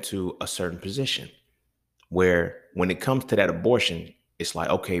step into a certain position where when it comes to that abortion, it's like,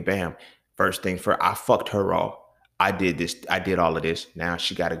 okay, bam, first thing first, I fucked her raw. I did this. I did all of this. Now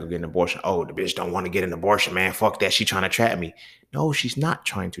she got to go get an abortion. Oh, the bitch don't want to get an abortion, man. Fuck that. She trying to trap me. No, she's not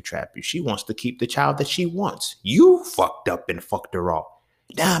trying to trap you. She wants to keep the child that she wants. You fucked up and fucked her off.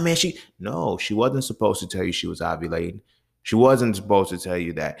 Nah, man. She wasn't supposed to tell you she was ovulating. She wasn't supposed to tell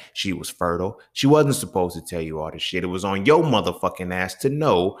you that she was fertile. She wasn't supposed to tell you all this shit. It was on your motherfucking ass to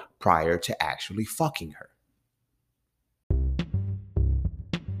know prior to actually fucking her.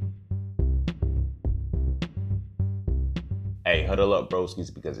 Hey, huddle up,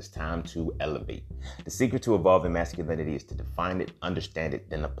 broskies, because it's time to elevate. The secret to evolving masculinity is to define it, understand it,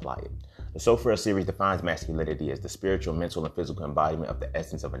 then apply it. The So Frail series defines masculinity as the spiritual, mental, and physical embodiment of the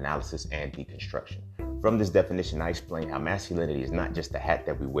essence of analysis and deconstruction. From this definition, I explain how masculinity is not just the hat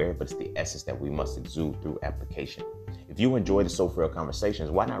that we wear, but it's the essence that we must exude through application. If you enjoy the So Frail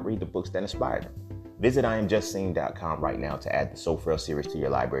conversations, why not read the books that inspire them? Visit IamJustSeen.com right now to add the So Frail series to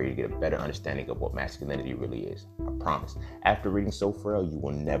your library to get a better understanding of what masculinity really is. I promise, after reading So Frail, you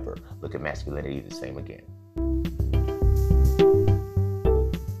will never look at masculinity the same again.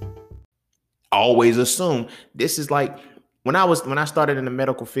 I always assume this is like when I started in the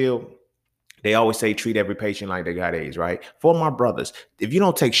medical field, they always say treat every patient like they got AIDS, right? For my brothers, if you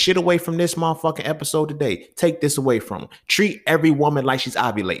don't take shit away from this motherfucking episode today, take this away from them. Treat every woman like she's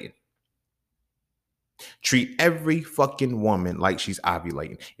ovulating. Treat every fucking woman like she's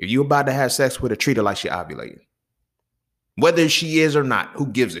ovulating. If you're about to have sex with her, treat her like she's ovulating. Whether she is or not, who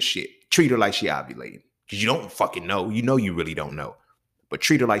gives a shit? Treat her like she's ovulating. Because you don't fucking know. You know you really don't know. But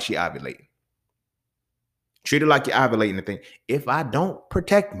treat her like she's ovulating. Treat her like you're ovulating and think, if I don't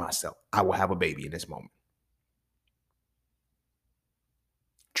protect myself, I will have a baby in this moment.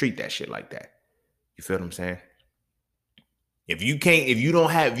 Treat that shit like that. You feel what I'm saying? If you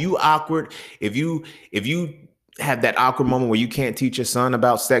have that awkward moment where you can't teach your son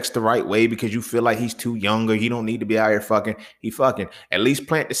about sex the right way because you feel like he's too young or he don't need to be out here fucking, at least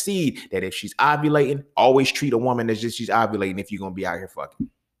plant the seed that if she's ovulating, always treat a woman as just she's ovulating if you're going to be out here fucking.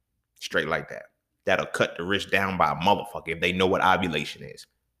 Straight like that. That'll cut the risk down by a motherfucker if they know what ovulation is.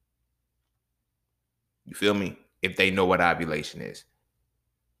 You feel me? If they know what ovulation is.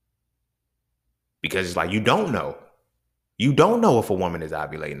 Because it's like, you don't know. You don't know if a woman is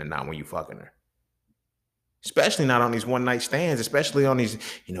ovulating or not when you fucking her. Especially not on these one night stands, especially on these,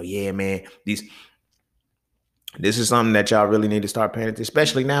 yeah, man, this is something that y'all really need to start paying attention.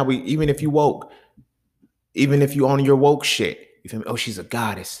 Especially now, even if you woke, even if you on your woke shit, you feel me? Oh, she's a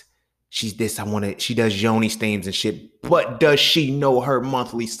goddess. She's this, she does yoni steams and shit. But does she know her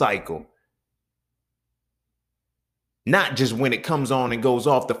monthly cycle? Not just when it comes on and goes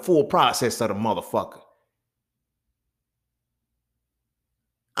off, the full process of the motherfucker.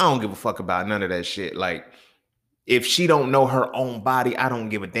 I don't give a fuck about none of that shit. Like, if she don't know her own body, I don't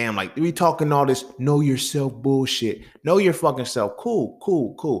give a damn. Like, we talking all this know yourself bullshit. Know your fucking self.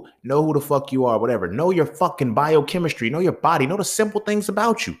 Cool. Know who the fuck you are, whatever. Know your fucking biochemistry. Know your body. Know the simple things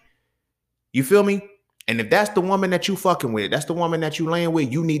about you. You feel me? And if that's the woman that you fucking with, that's the woman that you laying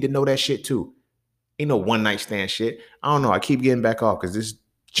with, you need to know that shit too. Ain't no one night stand shit. I don't know. I keep getting back off because this is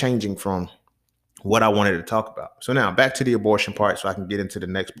changing from what I wanted to talk about. So now back to the abortion part so I can get into the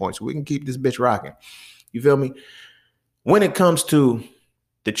next point so we can keep this bitch rocking. You feel me? When it comes to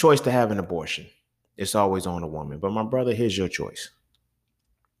the choice to have an abortion, it's always on a woman. But my brother, here's your choice.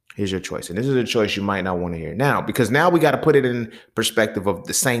 Here's your choice. And this is a choice you might not want to hear now, because now we got to put it in perspective of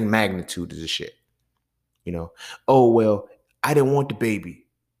the same magnitude as the shit. Oh, well, I didn't want the baby.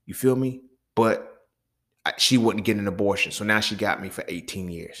 You feel me? But she wouldn't get an abortion. So now she got me for 18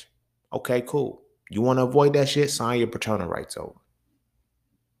 years. Okay, cool. You want to avoid that shit? Sign your paternal rights over.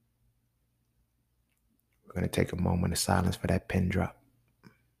 We're going to take a moment of silence for that pin drop.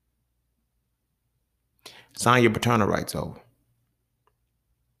 Sign your paternal rights over.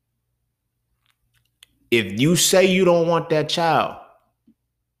 If you say you don't want that child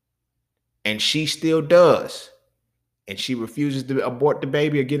and she still does, and she refuses to abort the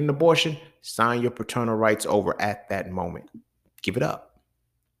baby or get an abortion, sign your paternal rights over at that moment. Give it up.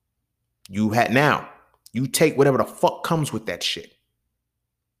 You take whatever the fuck comes with that shit.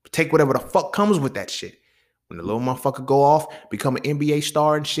 Take whatever the fuck comes with that shit. When the little motherfucker go off, become an NBA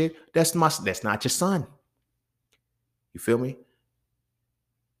star and shit, that's not your son. You feel me?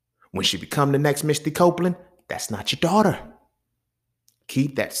 When she become the next Misty Copeland, that's not your daughter.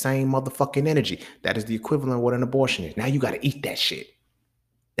 Keep that same motherfucking energy. That is the equivalent of what an abortion is. Now you got to eat that shit.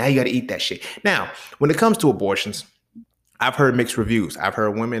 Now, when it comes to abortions, I've heard mixed reviews. I've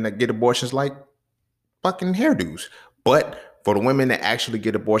heard women that get abortions like fucking hairdos. But for the women that actually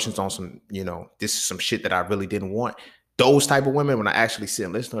get abortions on some, this is some shit that I really didn't want. Those type of women, when I actually sit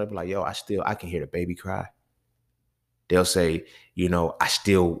and listen to them, be like, yo, I can hear the baby cry. they'll say, you know, I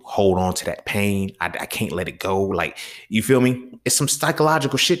still hold on to that pain. I can't let it go. Like, you feel me? It's some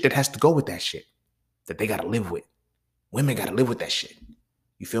psychological shit that has to go with that shit that they got to live with. Women got to live with that shit.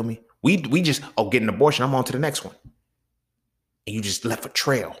 You feel me? We just, get an abortion. I'm on to the next one. And you just left a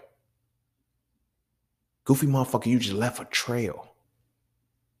trail. Goofy motherfucker, you just left a trail.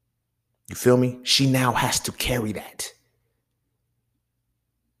 You feel me? She now has to carry that.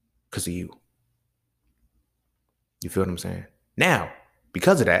 Because of you. You feel what I'm saying? Now,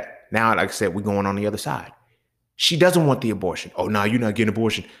 because of that, now, like I said, we're going on the other side. She doesn't want the abortion. Oh, nah, you're not getting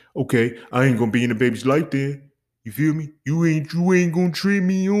abortion. Okay, I ain't gonna be in the baby's life then. You feel me? You ain't gonna treat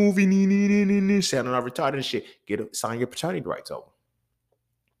me over. Sounding all retarded and shit. Sign your paternity rights over.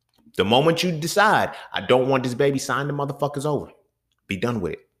 The moment you decide, I don't want this baby, sign the motherfuckers over. Be done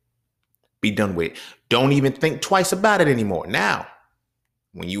with it. Be done with it. Don't even think twice about it anymore. Now,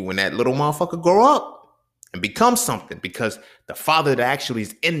 when that little motherfucker grow up and become something, because the father that actually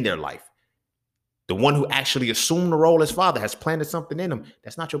is in their life, the one who actually assumed the role as father, has planted something in them,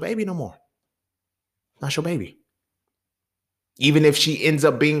 that's not your baby no more. Not your baby. Even if she ends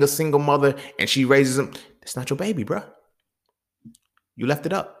up being a single mother and she raises him, that's not your baby, bro. You left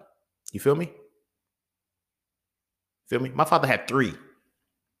it up. You feel me? Feel me? My father had three.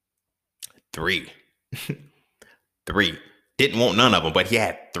 Three. Didn't want none of them, but he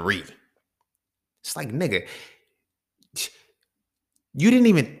had three. It's like, nigga, you didn't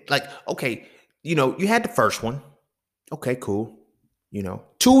even, like, okay, you know, you had the first one. Okay, cool. You know,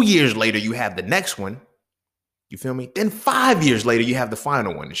 2 years later, you have the next one. You feel me? Then 5 years later, you have the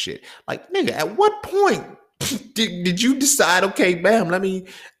final one and shit. Like, nigga, at what point did you decide, okay, bam,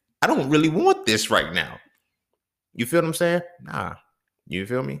 I don't really want this right now. You feel what I'm saying? Nah. You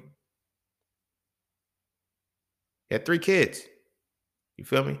feel me? He had 3 kids. You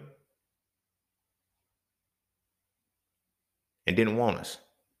feel me? And didn't want us.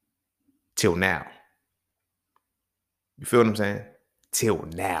 Till now. You feel what I'm saying? Till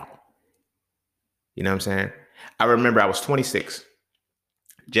now. You know what I'm saying? I remember I was 26.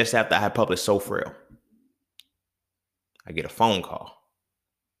 Just after I had published So Frail. I get a phone call.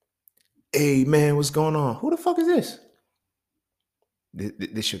 Hey, man, what's going on? Who the fuck is this?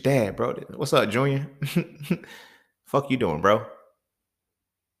 This your dad, bro. What's up, Junior? Fuck you doing, bro?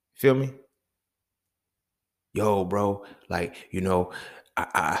 Feel me? Yo, bro, like, you know,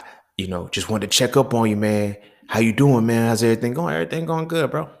 I just wanted to check up on you, man. How you doing, man? How's everything going? Everything going good,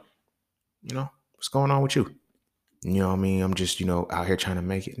 bro. You know, what's going on with you? You know what I mean? I'm just, out here trying to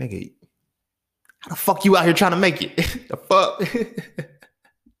make it. Nigga, how the fuck you out here trying to make it? The fuck?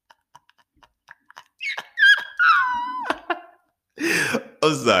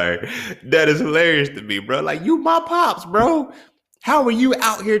 I'm sorry. That is hilarious to me, bro. Like, you my pops, bro. How are you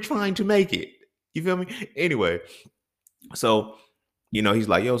out here trying to make it? You feel me? Anyway, so, he's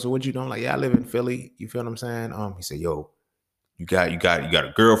like, yo, so what you doing? Like, yeah, I live in Philly. You feel what I'm saying? He said, yo, you got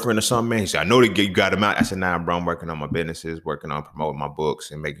a girlfriend or something, man? He said, I know you got him out. I said, nah, bro, I'm working on my businesses, working on promoting my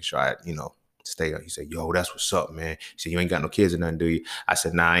books and making sure I, stay up. He said, yo, that's what's up, man. He said, you ain't got no kids or nothing, do you? I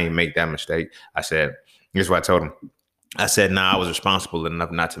said, nah, I ain't make that mistake. I said, here's what I told him. I said, nah, I was responsible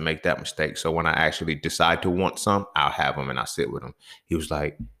enough not to make that mistake. So when I actually decide to want some, I'll have them and I'll sit with them. He was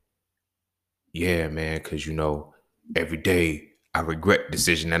like, yeah, man, because, every day I regret the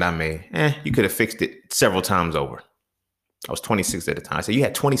decision that I made. You could have fixed it several times over. I was 26 at the time. I said, you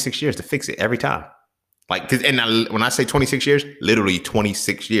had 26 years to fix it every time. Like, when I say 26 years, literally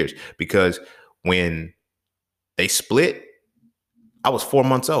 26 years. Because when they split, I was 4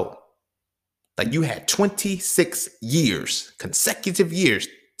 months old. Like, you had 26 years, consecutive years,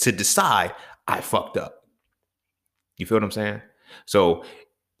 to decide I fucked up. You feel what I'm saying? So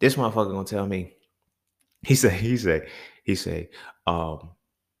this motherfucker gonna tell me, he was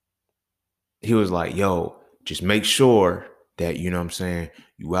like, yo, just make sure that,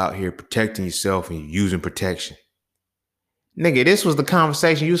 you out here protecting yourself and you're using protection. Nigga, this was the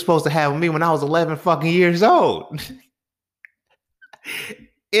conversation you were supposed to have with me when I was 11 fucking years old.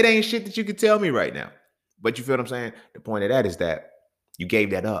 It ain't shit that you can tell me right now. But you feel what I'm saying? The point of that is that you gave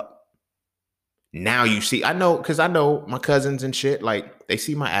that up. Now you see, I know my cousins and shit, like, they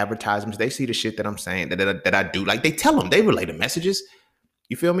see my advertisements. They see the shit that I'm saying, that I do. Like, they tell them, they relay the messages.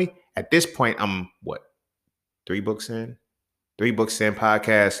 You feel me? At this point, I'm what? 3 books in? 3 books in,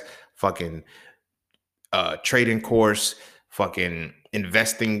 podcast, fucking trading course, fucking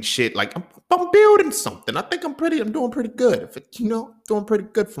investing shit. Like, I'm building something. I think I'm doing pretty good. If it, doing pretty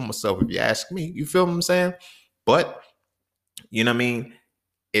good for myself, if you ask me. You feel what I'm saying? But, you know what I mean?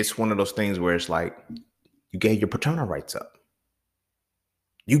 It's one of those things where it's like, you gave your paternal rights up.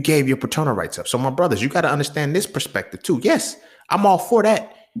 You gave your paternal rights up. So my brothers, you got to understand this perspective too. Yes, I'm all for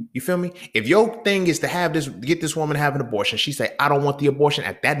that. You feel me? If your thing is to have this, get this woman to have an abortion, she say, I don't want the abortion.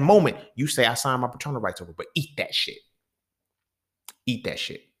 At that moment, you say, I signed my paternal rights over, but eat that shit. Eat that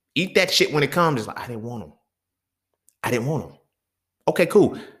shit. Eat that shit when it comes. It's like, I didn't want them. I didn't want them. Okay,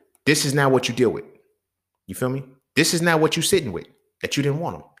 cool. This is now what you deal with. You feel me? This is now what you sitting with, that you didn't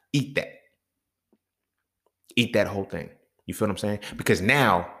want them. Eat that. Eat that whole thing. You feel what I'm saying? Because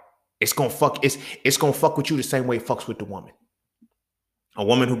now it's gonna fuck with you the same way it fucks with the woman. A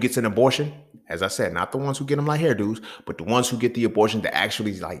woman who gets an abortion, as I said, not the ones who get them like hairdos, but the ones who get the abortion that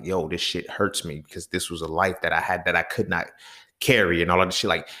actually is like, yo, this shit hurts me because this was a life that I had that I could not carry and all of this shit.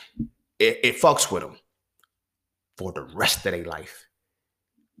 Like it fucks with them for the rest of their life.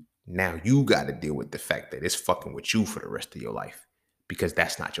 Now you got to deal with the fact that it's fucking with you for the rest of your life because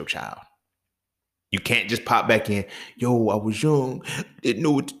that's not your child. You can't just pop back in. Yo, I was young, didn't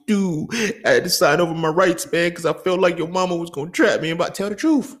know what to do. I had to sign over my rights, man, because I felt like your mama was gonna trap me. Tell the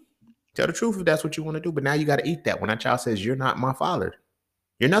truth. Tell the truth if that's what you want to do. But now you got to eat that. When that child says, "You're not my father.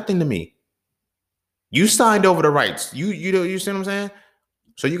 You're nothing to me. You signed over the rights. You see what I'm saying?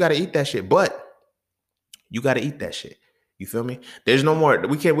 So you got to eat that shit. But you got to eat that shit. You feel me? There's no more.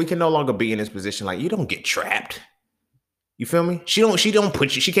 We can no longer be in this position. Like you don't get trapped. You feel me? She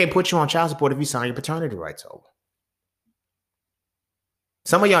can't put you on child support if you sign your paternity rights over.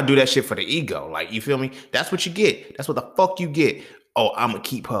 Some of y'all do that shit for the ego. Like, you feel me? That's what you get. That's what the fuck you get. Oh, I'm going to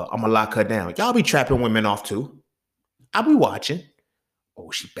keep her. I'm going to lock her down. Y'all be trapping women off too. I'll be watching.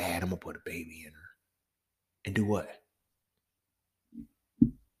 Oh, she bad. I'm going to put a baby in her. And do what?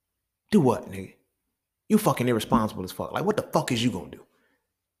 Do what, nigga? You fucking irresponsible as fuck. Like, what the fuck is you going to do?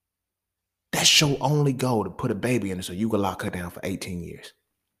 That's your only goal, to put a baby in her so you can lock her down for 18 years.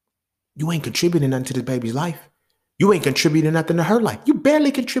 You ain't contributing nothing to this baby's life. You ain't contributing nothing to her life. You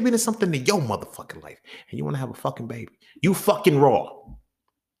barely contributing something to your motherfucking life. And you want to have a fucking baby. You fucking raw.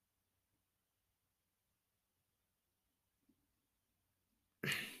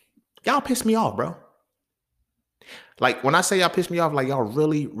 Y'all piss me off, bro. Like, when I say y'all piss me off, like, y'all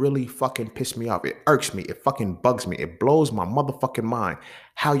really, really fucking piss me off. It irks me. It fucking bugs me. It blows my motherfucking mind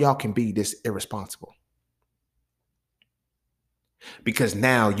how y'all can be this irresponsible. Because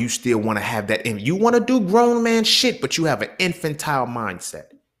now you still want to have that. You want to do grown man shit, but you have an infantile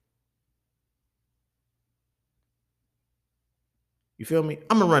mindset. You feel me?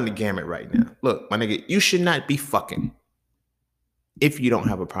 I'm going to run the gamut right now. Look, my nigga, you should not be fucking if you don't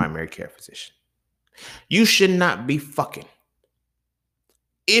have a primary care physician. You should not be fucking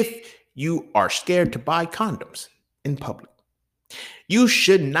if you are scared to buy condoms in public. You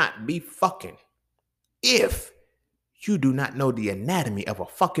should not be fucking if you do not know the anatomy of a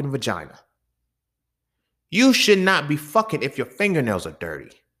fucking vagina. You should not be fucking if your fingernails are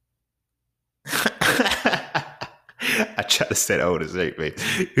dirty. I try to say that over the same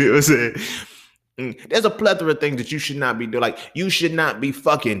face. You know what I'm saying? There's a plethora of things that you should not be doing. Like, you should not be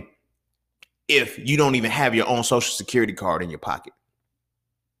fucking if you don't even have your own social security card in your pocket.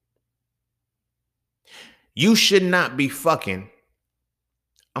 You should not be fucking.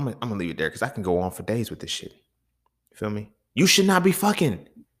 I'm gonna leave it there because I can go on for days with this shit. You feel me? You should not be fucking.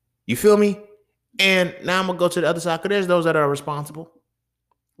 You feel me? And now I'm gonna go to the other side because there's those that are responsible.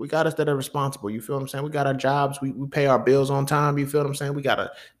 We got us that are responsible. You feel what I'm saying? We got our jobs. We pay our bills on time. You feel what I'm saying? We got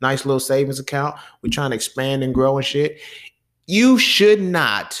a nice little savings account. We're trying to expand and grow and shit. You should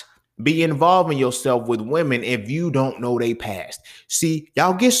not be involving yourself with women if you don't know they past. See,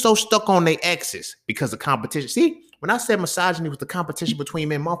 y'all get so stuck on their exes because of competition. See, when I said misogyny was the competition between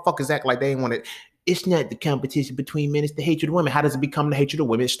men, motherfuckers act like they ain't want it. It's not the competition between men. It's the hatred of women. How does it become the hatred of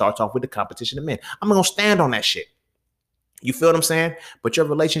women? It starts off with the competition of men. I'm going to stand on that shit. You feel what I'm saying? But your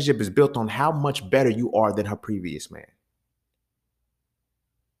relationship is built on how much better you are than her previous man.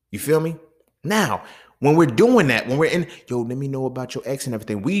 You feel me? Now, when we're doing that, when we're in, yo, let me know about your ex and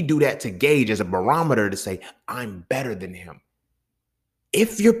everything, we do that to gauge as a barometer to say, I'm better than him.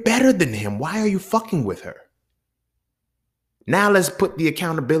 If you're better than him, why are you fucking with her? Now let's put the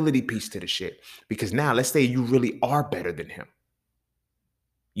accountability piece to the shit. Because now let's say you really are better than him.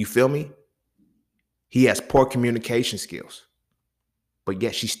 You feel me? He has poor communication skills, but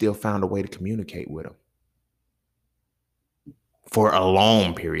yet she still found a way to communicate with him for a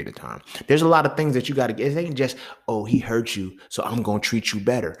long period of time. There's a lot of things that you got to get. It ain't just, oh, he hurt you, so I'm going to treat you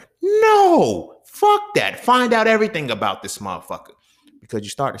better. No, fuck that. Find out everything about this motherfucker because you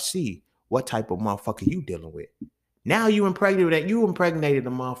start to see what type of motherfucker you dealing with. Now you impregnated a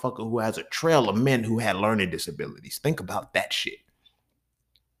motherfucker who has a trail of men who had learning disabilities. Think about that shit.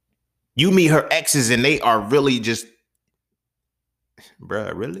 You meet her exes and they are really just,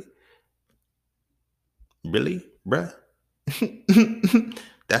 Bruh, really? Really? Bruh?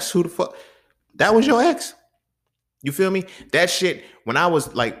 That's who the fuck? That was your ex? You feel me? That shit, when I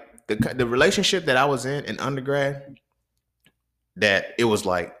was like, the relationship that I was in undergrad, that it was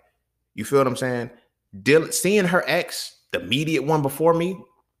like, you feel what I'm saying? Seeing her ex, the immediate one before me,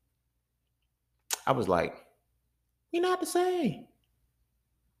 I was like, we not the same.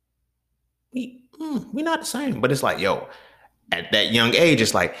 We not the same. But it's like, yo, at that young age,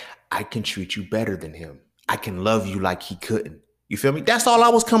 it's like, I can treat you better than him. I can love you like he couldn't. You feel me? That's all I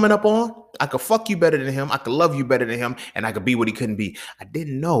was coming up on. I could fuck you better than him. I could love you better than him. And I could be what he couldn't be. I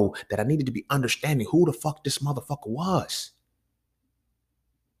didn't know that I needed to be understanding who the fuck this motherfucker was.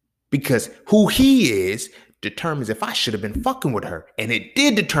 Because who he is determines if I should have been fucking with her. And it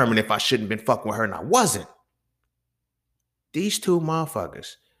did determine if I shouldn't have been fucking with her, and I wasn't. These two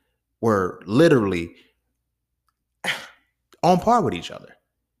motherfuckers were literally on par with each other.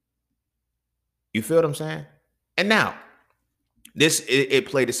 You feel what I'm saying? And now, it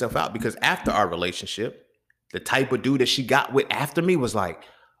played itself out because after our relationship, the type of dude that she got with after me was like,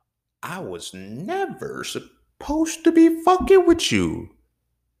 I was never supposed to be fucking with you.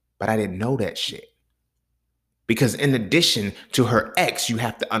 But I didn't know that shit. Because in addition to her ex, you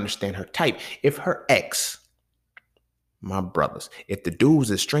have to understand her type. If her ex, my brothers, if the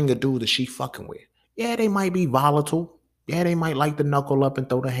dude's a string of dudes that she fucking with, yeah, they might be volatile. Yeah, they might like to knuckle up and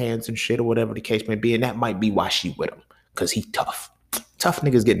throw their hands and shit or whatever the case may be. And that might be why she with him. Because he tough. Tough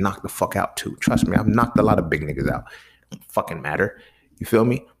niggas get knocked the fuck out too. Trust me, I've knocked a lot of big niggas out. Don't fucking matter. You feel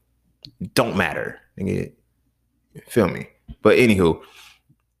me? Don't matter. Nigga. You feel me? But anywho,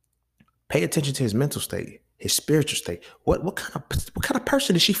 pay attention to his mental state, his spiritual state. What kind of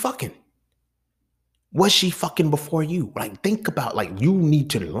person is she fucking? Was she fucking before you? Like, think about, like, you need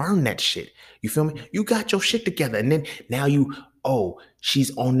to learn that shit. You feel me? You got your shit together. And then now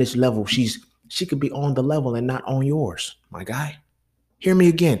she's on this level. She could be on the level and not on yours, my guy. Hear me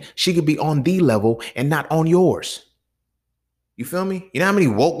again. She could be on the level and not on yours. You feel me? You know how many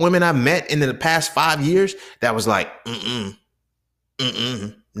woke women I met in the past 5 years that was like,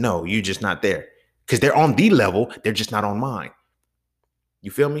 no, you're just not there. Because they're on the level, they're just not on mine.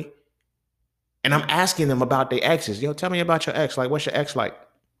 You feel me? And I'm asking them about their exes. Yo, tell me about your ex. Like, what's your ex like?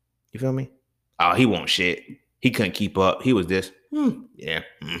 You feel me? Oh, he won't shit. He couldn't keep up. He was this. Yeah.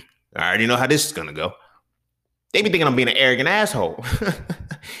 I already know how this is going to go. They be thinking I'm being an arrogant asshole.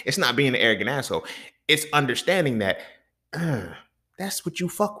 It's not being an arrogant asshole. It's understanding that that's what you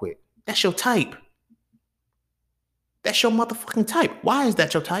fuck with. That's your type. That's your motherfucking type. Why is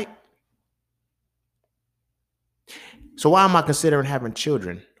that your type? So why am I considering having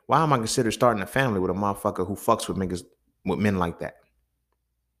children? Why am I considering starting a family with a motherfucker who fucks with niggas, with men like that?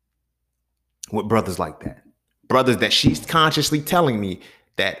 With brothers like that? Brothers that she's consciously telling me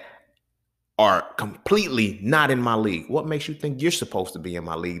that are completely not in my league. What makes you think you're supposed to be in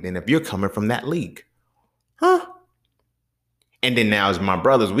my league then if you're coming from that league? Huh? And then now as my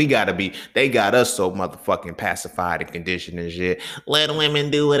brothers, they got us so motherfucking pacified and conditioned and shit. Let women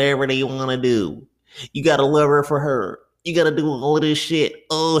do whatever they want to do. You got to love her for her. You got to do all of this shit.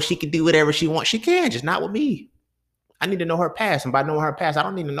 Oh, she can do whatever she wants. She can, just not with me. I need to know her past. And by knowing her past, I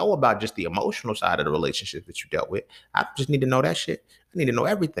don't need to know about just the emotional side of the relationship that you dealt with. I just need to know that shit. I need to know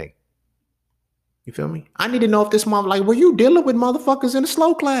everything. You feel me? I need to know if this mom, like, were you dealing with motherfuckers in a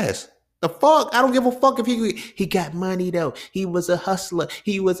slow class? The fuck? I don't give a fuck if he got money though. He was a hustler.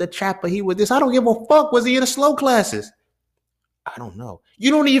 He was a trapper. He was this. I don't give a fuck. Was he in the slow classes? I don't know. You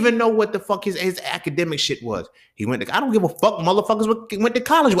don't even know what the fuck his academic shit was. He went to, I don't give a fuck. Motherfuckers went to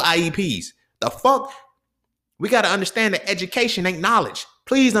college with IEPs. The fuck? We got to understand that education ain't knowledge.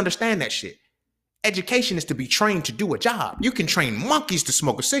 Please understand that shit. Education is to be trained to do a job. You can train monkeys to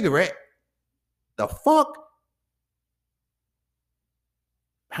smoke a cigarette. The fuck?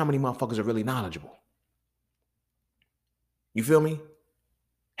 How many motherfuckers are really knowledgeable? You feel me?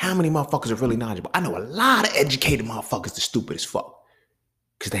 How many motherfuckers are really knowledgeable? I know a lot of educated motherfuckers that's stupid as fuck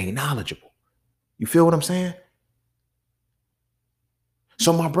because they ain't knowledgeable. You feel what I'm saying?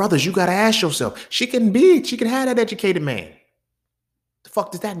 So my brothers, you got to ask yourself, she can have that educated man. The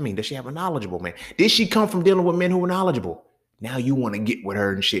fuck does that mean? Does she have a knowledgeable man? Did she come from dealing with men who were knowledgeable? Now you want to get with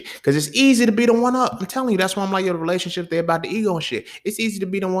her and shit. Because it's easy to be the one up. I'm telling you, that's why I'm like, your relationship, they're about the ego and shit. It's easy to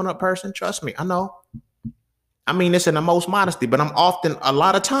be the one up person. Trust me. I know. I mean this in the most modesty, but a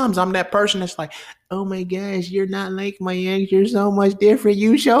lot of times I'm that person that's like, oh my gosh, you're not like my ex. You're so much different.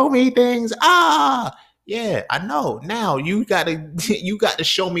 You show me things. Yeah, I know. Now you got to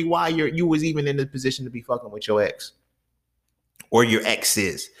show me why you was even in the position to be fucking with your ex or your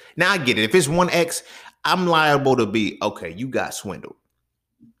exes. Now I get it. If it's one ex, I'm liable to be, okay, you got swindled.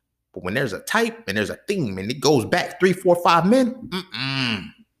 But when there's a type and there's a theme and it goes back 3, 4, 5 men,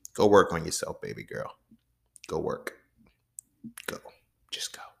 go work on yourself, baby girl. Go work. Go.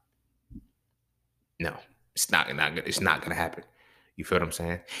 Just go. No, it's not gonna happen. You feel what I'm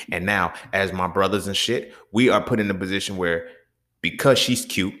saying? And now, as my brothers and shit, we are put in a position where because she's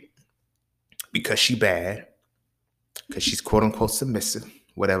cute, because she bad, because she's quote unquote submissive,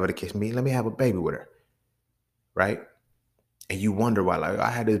 whatever the case may be, let me have a baby with her. Right? And you wonder why, like, I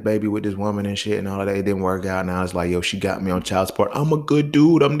had this baby with this woman and shit and all of that. It didn't work out. Now it's like, yo, she got me on child support. I'm a good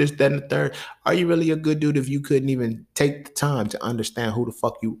dude. I'm this, that, and the third. Are you really a good dude if you couldn't even take the time to understand who the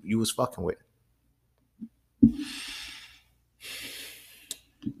fuck you was fucking with?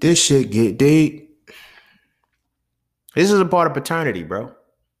 This shit get deep. This is a part of paternity, bro.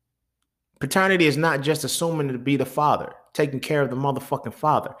 Paternity is not just assuming to be the father, taking care of the motherfucking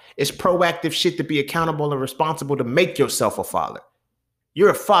father. It's proactive shit to be accountable and responsible to make yourself a father. You're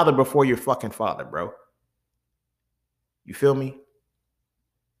a father before you're fucking father, bro. You feel me?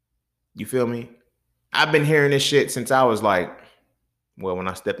 You feel me? I've been hearing this shit since I was like, well, when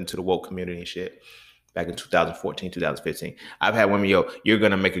I stepped into the woke community and shit, back in 2014, 2015. I've had women, yo, you're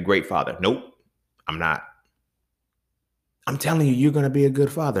going to make a great father. Nope, I'm not. I'm telling you, you're going to be a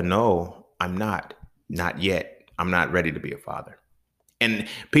good father. No, I'm not. Not yet. I'm not ready to be a father. And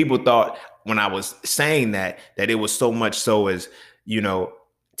people thought when I was saying that it was so much so as, you know,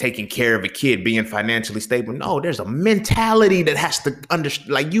 taking care of a kid, being financially stable. No, there's a mentality that has to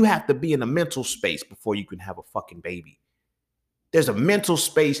understand. Like, you have to be in a mental space before you can have a fucking baby. There's a mental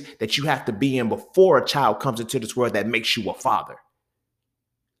space that you have to be in before a child comes into this world that makes you a father.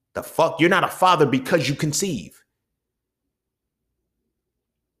 The fuck? You're not a father because you conceive.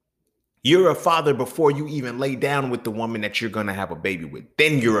 You're a father before you even lay down with the woman that you're gonna have a baby with.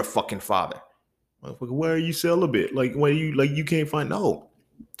 Then you're a fucking father. Why are you celibate? Like, why you can't find? No,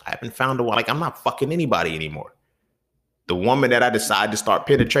 I haven't found a one. Like, I'm not fucking anybody anymore. The woman that I decide to start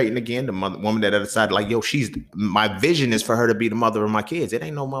penetrating again, the woman that I decided, like, yo, my vision is for her to be the mother of my kids. It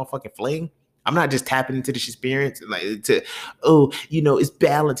ain't no motherfucking fling. I'm not just tapping into this experience like it's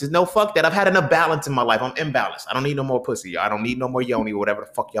balance. No, fuck that. I've had enough balance in my life. I'm imbalanced. I don't need no more pussy. I don't need no more yoni or whatever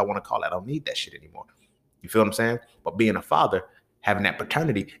the fuck y'all want to call it. I don't need that shit anymore. You feel what I'm saying? But being a father, having that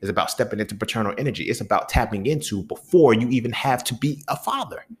paternity is about stepping into paternal energy. It's about tapping into before you even have to be a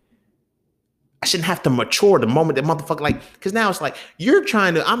father. I shouldn't have to mature the moment that motherfucker, like, because now it's like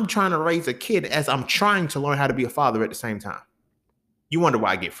I'm trying to raise a kid as I'm trying to learn how to be a father at the same time. You wonder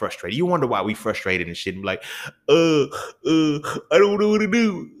why I get frustrated. You wonder why we frustrated and shit. And like, I don't know what to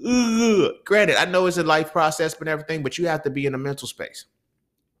do. Granted, I know it's a life process and everything, but you have to be in a mental space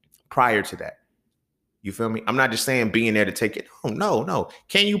prior to that. You feel me? I'm not just saying being there to take it. Oh, no.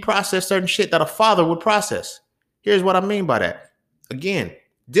 Can you process certain shit that a father would process? Here's what I mean by that. Again,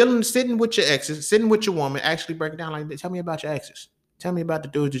 sitting with your exes, sitting with your woman, actually breaking down like, tell me about your exes. Tell me about the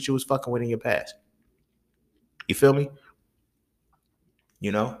dudes that you was fucking with in your past. You feel me?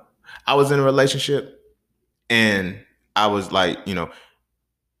 You know, I was in a relationship and I was like,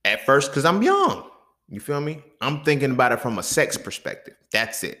 at first, because I'm young, you feel me? I'm thinking about it from a sex perspective.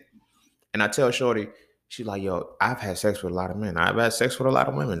 That's it. And I tell Shorty, she's like, yo, I've had sex with a lot of men. I've had sex with a lot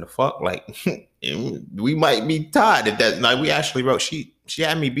of women. The fuck? Like, we might be tied if that. Like, we actually wrote, she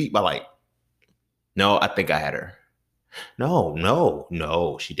had me beat by like, no, I think I had her.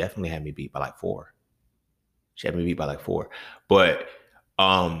 No. She definitely had me beat by like 4. She had me beat by like 4. But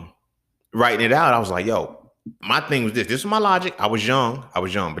writing it out, I was like, yo, my thing was this. This is my logic. I was young,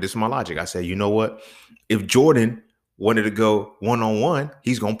 but this is my logic. I said, you know what? If Jordan wanted to go one-on-one,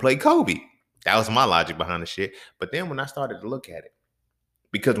 he's going to play Kobe. That was my logic behind the shit. But then when I started to look at it,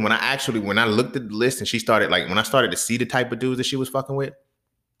 because when I looked at the list and she started, like, when I started to see the type of dudes that she was fucking with,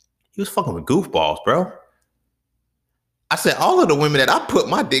 he was fucking with goofballs, bro. I said, all of the women that I put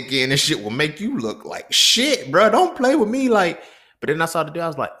my dick in, this shit will make you look like shit, bro. Don't play with me. Like, but then I saw the dude, I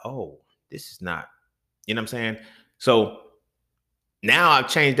was like, oh, this is not, you know what I'm saying? So now I've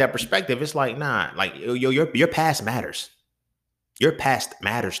changed that perspective. It's like, nah, like, your past matters. Your past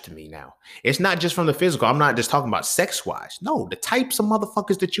matters to me now. It's not just from the physical. I'm not just talking about sex-wise. No, the types of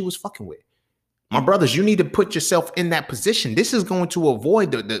motherfuckers that you was fucking with. My brothers, you need to put yourself in that position. This is going to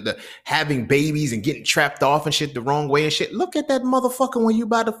avoid the having babies and getting trapped off and shit the wrong way and shit. Look at that motherfucker when you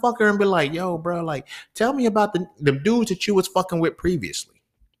about to fuck her and be like, yo, bro, like, tell me about the dudes that you was fucking with previously.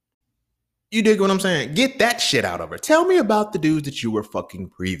 You dig what I'm saying? Get that shit out of her. Tell me about the dudes that you were fucking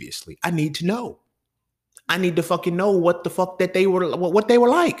previously. I need to know. I need to fucking know what the fuck that they were, what they were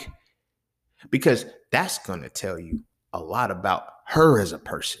like. Because that's going to tell you a lot about her as a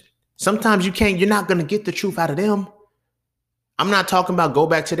person. Sometimes you're not going to get the truth out of them. I'm not talking about go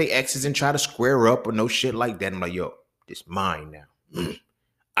back to their exes and try to square up or no shit like that. I'm like, yo, this mine now.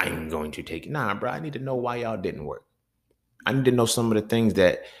 I ain't going to take it. Nah, bro, I need to know why y'all didn't work. I need to know some of the things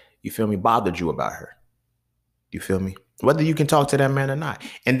that, you feel me, bothered you about her. You feel me? Whether you can talk to that man or not.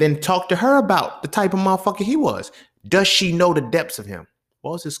 And then talk to her about the type of motherfucker he was. Does she know the depths of him?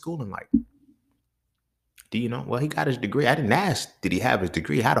 What was his schooling like? Do you know? Well, he got his degree. I didn't ask, did he have his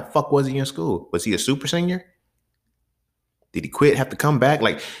degree? How the fuck was he in school? Was he a super senior? Did he quit, have to come back?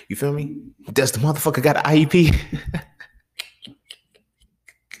 Like, you feel me? Does the motherfucker got an IEP?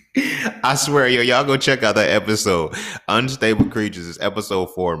 I swear, yo, y'all go check out that episode. Unstable Creatures is episode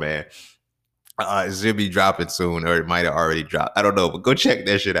 4, man. It should be dropping soon, or it might have already dropped. I don't know, but go check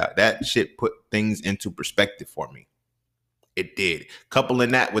that shit out. That shit put things into perspective for me. It did.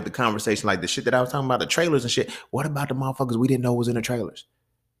 Coupling that with the conversation, like the shit that I was talking about, the trailers and shit. What about the motherfuckers we didn't know was in the trailers?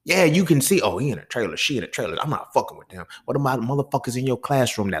 Yeah, you can see, oh, he in a trailer, she in a trailer. I'm not fucking with them. What about the motherfuckers in your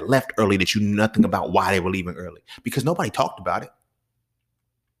classroom that left early that you knew nothing about why they were leaving early? Because nobody talked about it.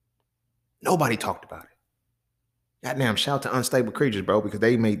 Nobody talked about it. Goddamn, shout out to Unstable Creatures, bro, because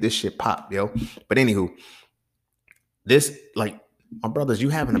they made this shit pop, yo. But anywho, this, like, my brothers, you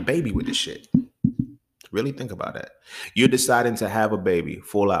having a baby with this shit. Really think about that. You're deciding to have a baby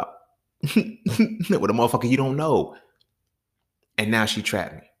full out with a motherfucker you don't know. And now she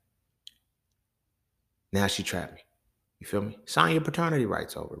trapped me. You feel me? Sign your paternity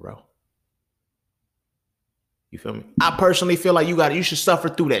rights over, bro. You feel me? I personally feel like you should suffer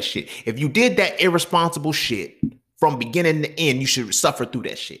through that shit. If you did that irresponsible shit from beginning to end, you should suffer through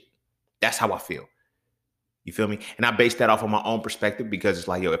that shit. That's how I feel. You feel me? And I base that off of my own perspective because it's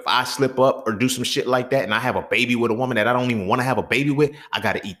like, yo, if I slip up or do some shit like that and I have a baby with a woman that I don't even want to have a baby with, I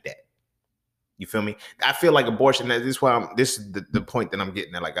got to eat that. You feel me? I feel like abortion, this is the point that I'm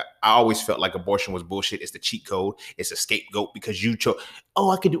getting at. Like, I always felt like abortion was bullshit. It's the cheat code. It's a scapegoat because you chose,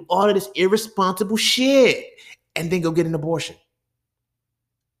 oh, I could do all of this irresponsible shit and then go get an abortion.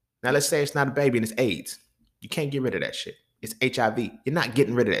 Now, let's say it's not a baby and it's AIDS. You can't get rid of that shit. It's HIV. You're not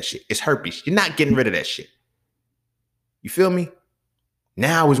getting rid of that shit. It's herpes. You're not getting rid of that shit. You feel me?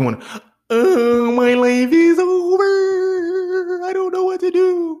 Now I always want to, oh, my life is over. I don't know what to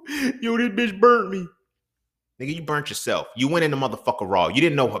do. Yo, this bitch burnt me. Nigga, you burnt yourself. You went in the motherfucker raw. You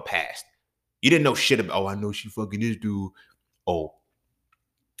didn't know her past. You didn't know shit about, oh, I know she fucking this dude. Oh.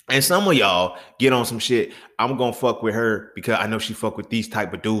 And some of y'all get on some shit. I'm going to fuck with her because I know she fuck with these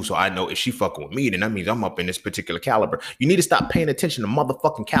type of dudes. So I know if she fucking with me, then that means I'm up in this particular caliber. You need to stop paying attention to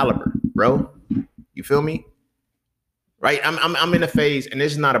motherfucking caliber, bro. You feel me? Right? I'm in a phase, and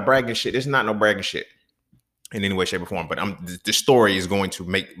this is not a bragging shit. This is not no bragging shit in any way, shape, or form. But the story is going to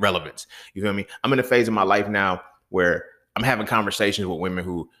make relevance. You feel me? I'm in a phase of my life now where I'm having conversations with women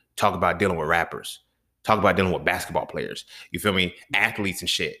who talk about dealing with rappers, talk about dealing with basketball players. You feel me? Athletes and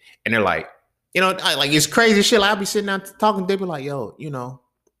shit. And they're like, you know, like it's crazy shit. Like, I'll be sitting down talking. They be like, yo, you know,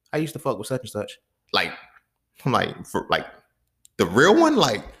 I used to fuck with such and such. Like, I'm like, for like the real one,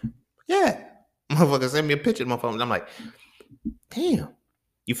 like, yeah. Motherfucker send me a picture of my phone. I'm like, damn.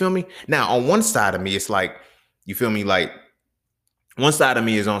 You feel me? Now, on one side of me, it's like, you feel me? Like, one side of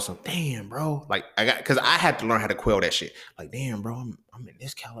me is on some, damn, bro. Like, because I had to learn how to quell that shit. Like, damn, bro, I'm in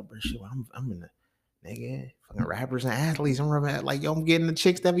this caliber shit. I'm in the nigga, fucking rappers and athletes. I'm like, yo, I'm getting the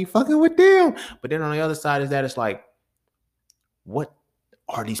chicks that be fucking with them. But then on the other side is that it's like, what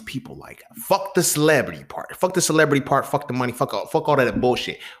are these people like? Fuck the celebrity part. Fuck the celebrity part. Fuck the money. Fuck all that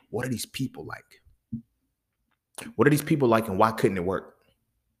bullshit. What are these people like? What are these people like and why couldn't it work?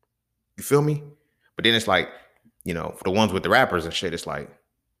 You feel me? But then it's like, you know, for the ones with the rappers and shit, it's like,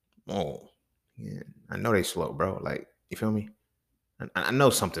 oh, yeah, I know they slow, bro. Like, you feel me? I know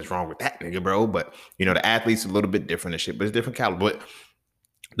something's wrong with that nigga, bro. But, you know, the athlete's a little bit different and shit, but it's different caliber. But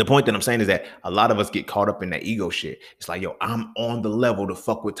the point that I'm saying is that a lot of us get caught up in that ego shit. It's like, yo, I'm on the level to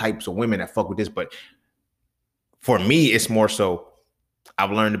fuck with types of women that fuck with this. But for me, it's more so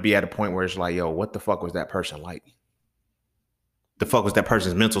I've learned to be at a point where it's like, yo, what the fuck was that person like? The fuck was that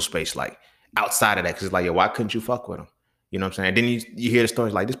person's mental space like outside of that? Because it's like, yo, why couldn't you fuck with them? You know what I'm saying? And then you hear the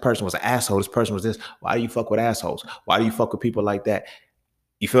stories like, this person was an asshole. This person was this. Why do you fuck with assholes? Why do you fuck with people like that?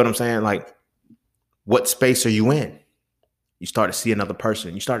 You feel what I'm saying? Like, what space are you in? You start to see another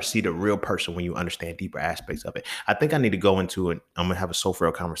person. You start to see the real person when you understand deeper aspects of it. I think I need to go into it. I'm going to have a so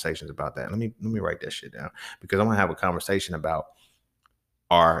Frail conversations about that. Let me write that shit down because I'm going to have a conversation about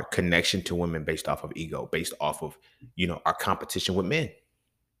our connection to women based off of ego, based off of, you know, our competition with men.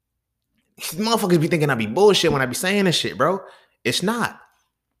 Motherfuckers be thinking I be bullshit when I be saying this shit, bro. It's not.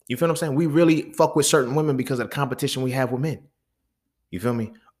 You feel what I'm saying? We really fuck with certain women because of the competition we have with men. You feel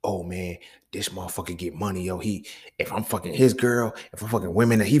me? oh man, this motherfucker get money, yo. If I'm fucking his girl, if I'm fucking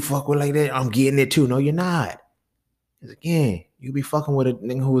women that he fuck with like that, I'm getting it too. No, you're not. Because again, you be fucking with a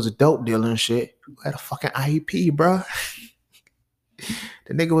nigga who was a dope dealer and shit, who had a fucking IEP, bro.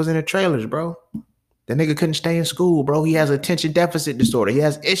 The nigga was in the trailers, bro. The nigga couldn't stay in school, bro. He has attention deficit disorder. He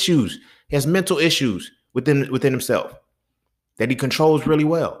has issues. He has mental issues within himself that he controls really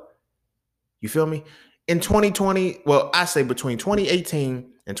well. You feel me? In 2020, well, I say between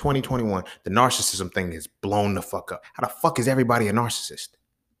 2018 and 2021, the narcissism thing is blown the fuck up. How the fuck is everybody a narcissist?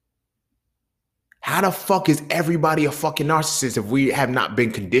 How the fuck is everybody a fucking narcissist if we have not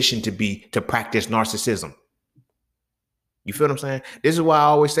been conditioned to practice narcissism? You feel what I'm saying? This is why I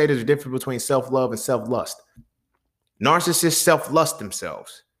always say there's a difference between self-love and self-lust. Narcissists self-lust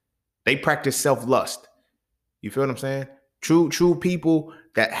themselves. They practice self-lust. You feel what I'm saying? True people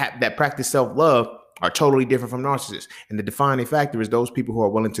that practice self-love are totally different from narcissists. And the defining factor is those people who are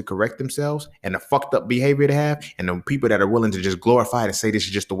willing to correct themselves and the fucked up behavior they have, and the people that are willing to just glorify it and say this is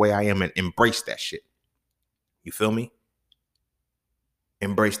just the way I am and embrace that shit. You feel me?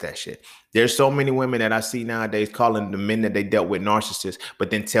 Embrace that shit. There's so many women that I see nowadays calling the men that they dealt with narcissists,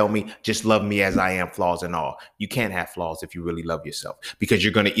 but then tell me, just love me as I am, flaws and all. You can't have flaws if you really love yourself, because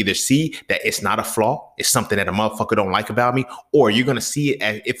you're going to either see that it's not a flaw, it's something that a motherfucker don't like about me, or you're going to see it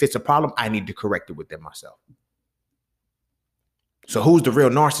as if it's a problem, I need to correct it within myself. So who's the real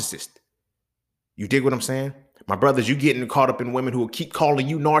narcissist? You dig what I'm saying? My brothers, you getting caught up in women who will keep calling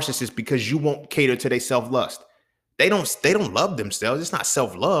you narcissists because you won't cater to their self-lust. They don't love themselves. It's not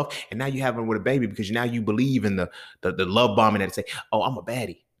self-love. And now you have them with a baby because now you believe in the love bombing that say, oh, I'm a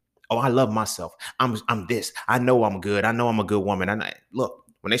baddie. Oh, I love myself. I'm this. I know I'm good. I know I'm a good woman. Look,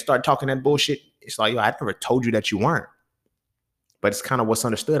 when they start talking that bullshit, it's like, yo, I never told you that you weren't. But it's kind of what's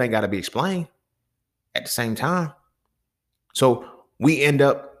understood. Ain't got to be explained at the same time. So we end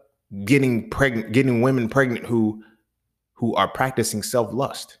up getting women pregnant who are practicing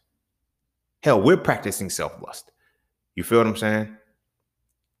self-lust. Hell, we're practicing self-lust. You feel what I'm saying?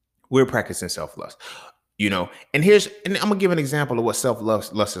 We're practicing self-lust, and I'm gonna give an example of what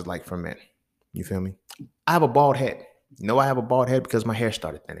self-lust is like for men. You feel me? I have a bald head. I have a bald head because my hair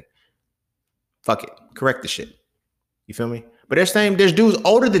started thinning. Fuck it. Correct the shit. You feel me? But there's dudes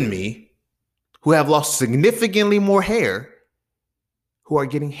older than me who have lost significantly more hair who are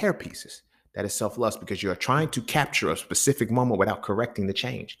getting hair pieces. That is self-lust because you're trying to capture a specific moment without correcting the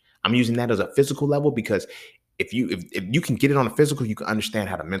change. I'm using that as a physical level because if you can get it on the physical, you can understand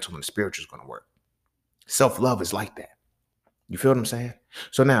how the mental and the spiritual is going to work. Self-love is like that. You feel what I'm saying?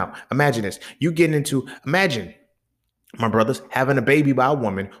 So now imagine this. Imagine, my brothers, having a baby by a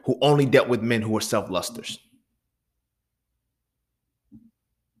woman who only dealt with men who are self-lusters.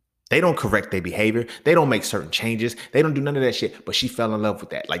 They don't correct their behavior. They don't make certain changes. They don't do none of that shit. But she fell in love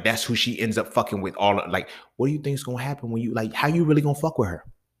with that. Like, that's who she ends up fucking with. What do you think is going to happen when how you really going to fuck with her?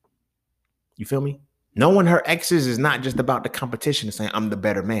 You feel me? Knowing her exes is not just about the competition and saying, I'm the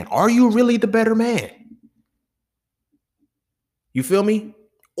better man. Are you really the better man? You feel me?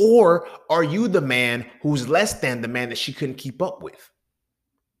 Or are you the man who's less than the man that she couldn't keep up with?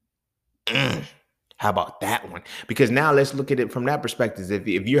 How about that one? Because now let's look at it from that perspective.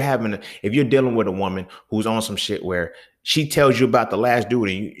 If you're dealing with a woman who's on some shit where she tells you about the last dude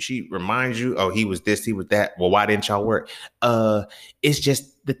and she reminds you, oh, he was this, he was that. Well, why didn't y'all work? It's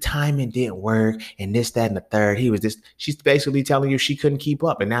just the timing didn't work and this, that, and the third. He was this. She's basically telling you she couldn't keep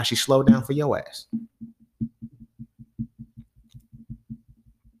up and now she slowed down for your ass.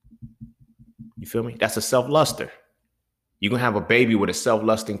 You feel me? That's a self-luster. You're going to have a baby with a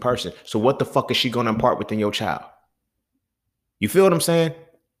self-lusting person. So what the fuck is she going to impart within your child? You feel what I'm saying?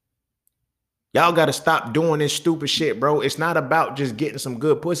 Y'all got to stop doing this stupid shit, bro. It's not about just getting some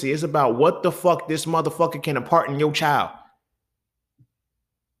good pussy. It's about what the fuck this motherfucker can impart in your child.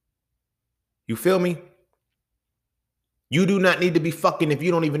 You feel me? You do not need to be fucking if you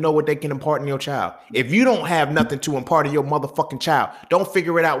don't even know what they can impart in your child. If you don't have nothing to impart in your motherfucking child, don't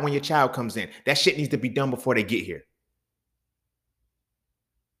figure it out when your child comes in. That shit needs to be done before they get here.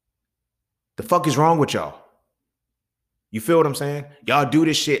 The fuck is wrong with y'all? You feel what I'm saying? Y'all do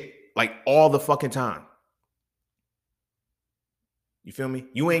this shit like all the fucking time. You feel me?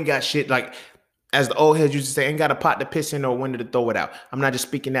 You ain't got shit like, as the old heads used to say, ain't got a pot to piss in or a window to throw it out. I'm not just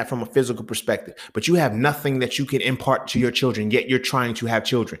speaking that from a physical perspective, but you have nothing that you can impart to your children, yet you're trying to have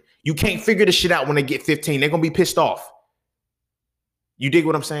children. You can't figure this shit out when they get 15. They're going to be pissed off. You dig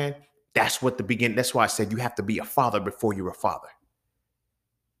what I'm saying? That's why I said you have to be a father before you're a father.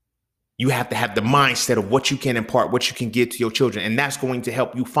 You have to have the mindset of what you can impart, what you can give to your children. And that's going to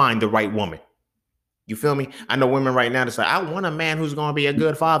help you find the right woman. You feel me? I know women right now that's like, I want a man who's gonna be a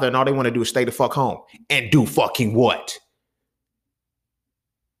good father, and all they want to do is stay the fuck home and do fucking what?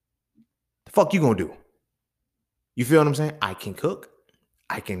 The fuck you gonna do? You feel what I'm saying? I can cook,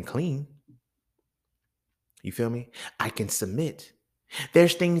 I can clean. You feel me? I can submit.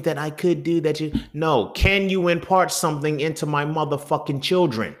 There's things that I could do that you no. Can you impart something into my motherfucking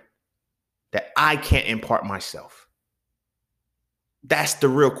children that I can't impart myself? That's the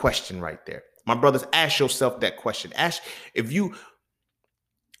real question right there. My brothers, ask yourself that question. Ask if you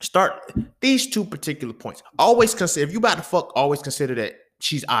start these two particular points. Always consider if you about to fuck, always consider that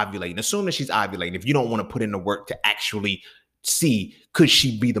she's ovulating. Assume that she's ovulating. If you don't want to put in the work to actually see, could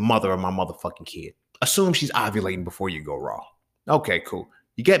she be the mother of my motherfucking kid? Assume she's ovulating before you go raw. Okay, cool.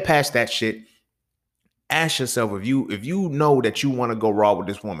 You get past that shit. Ask yourself if you know that you want to go raw with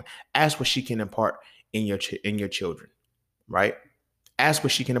this woman. Ask what she can impart in your children, right? Ask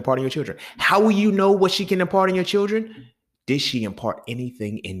what she can impart in your children. How will you know what she can impart in your children? Did she impart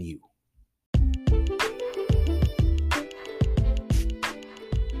anything in you?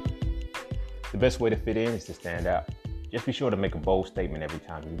 The best way to fit in is to stand out. Just be sure to make a bold statement every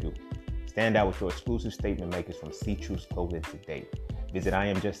time you do. Stand out with your exclusive statement makers from C Truth Clothing today. Visit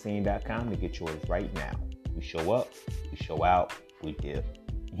IamJustSeen.com to get yours right now. We show up, we show out, we dip.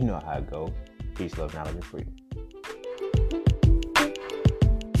 You know how it goes. Peace, love, knowledge, and freedom.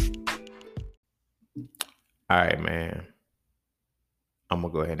 All right, man. I'm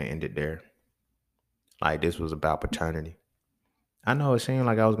going to go ahead and end it there. Like, this was about paternity. I know it seemed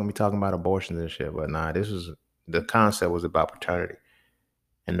like I was going to be talking about abortions and shit, but nah, the concept was about paternity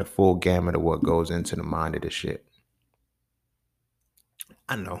and the full gamut of what goes into the mind of this shit.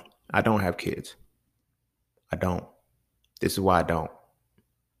 I know. I don't have kids. I don't. This is why I don't.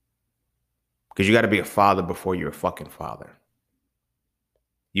 Because you got to be a father before you're a fucking father.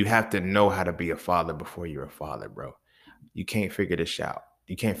 You have to know how to be a father before you're a father, bro. You can't figure this out.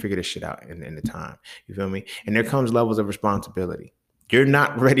 You can't figure this shit out in the time. You feel me? And there comes levels of responsibility. You're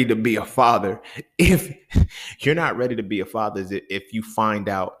not ready to be a father if you're not ready to be a father. If you find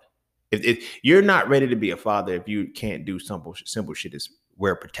out, if you're not ready to be a father, if you can't do simple shit as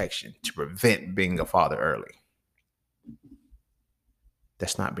wear protection to prevent being a father early.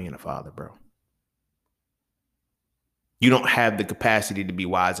 That's not being a father, bro. You don't have the capacity to be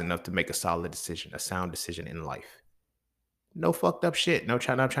wise enough to make a solid decision, a sound decision in life. No fucked up shit. No,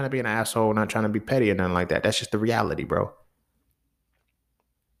 not trying to be an asshole, not trying to be petty or nothing like that. That's just the reality, bro.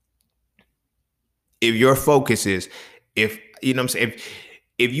 If your focus is, if you know what I'm saying,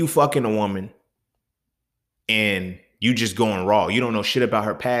 if you fucking a woman and you just going raw, you don't know shit about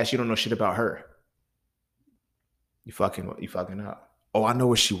her past, you don't know shit about her. You fucking up. Oh, I know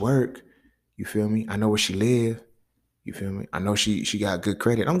where she work. You feel me? I know where she live. You feel me? I know she got good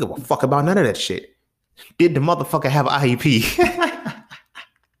credit. I don't give a fuck about none of that shit. Did the motherfucker have an IEP?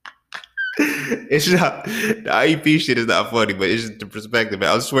 It's not, the IEP shit is not funny, but it's just the perspective, man.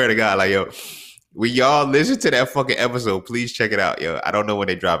 I swear to God, like, yo, when y'all listen to that fucking episode, please check it out, yo. I don't know when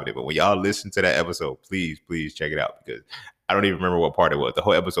they dropping it, but when y'all listen to that episode, please check it out, because I don't even remember what part it was. The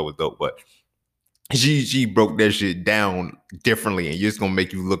whole episode was dope, but she broke that shit down differently, and it's gonna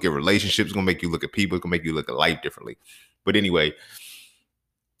make you look at relationships, it's gonna make you look at people, it's gonna make you look at life differently. But anyway,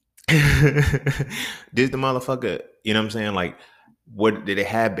 did the motherfucker, you know what I'm saying? Like, what did they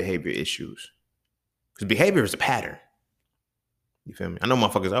have behavior issues? Because behavior is a pattern. You feel me? I know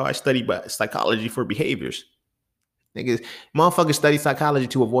motherfuckers, I study psychology for behaviors. Niggas, motherfuckers study psychology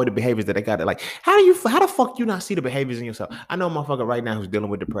to avoid the behaviors that they got. Like, how the fuck you not see the behaviors in yourself? I know a motherfucker right now who's dealing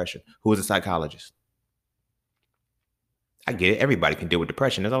with depression, who is a psychologist. I get it. Everybody can deal with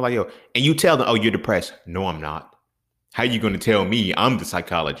depression. It's all like, yo, and you tell them, oh, you're depressed. No, I'm not. How you gonna tell me I'm the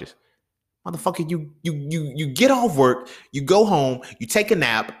psychologist? Motherfucker, you get off work, you go home, you take a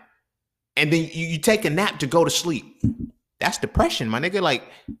nap, and then you take a nap to go to sleep. That's depression, my nigga. Like,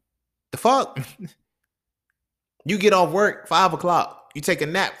 the fuck? You get off work 5 o'clock, you take a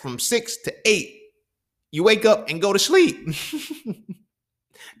nap from 6 to 8, you wake up and go to sleep.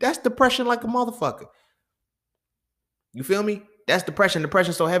 That's depression like a motherfucker. You feel me? That's depression.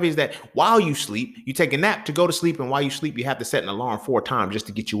 Depression so heavy is that while you sleep, you take a nap to go to sleep, and while you sleep, you have to set an alarm 4 times just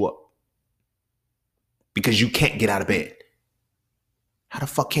to get you up. Because you can't get out of bed. How the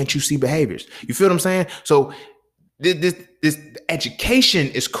fuck can't you see behaviors? You feel what I'm saying? So this education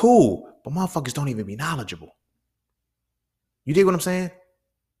is cool, but motherfuckers don't even be knowledgeable. You dig what I'm saying?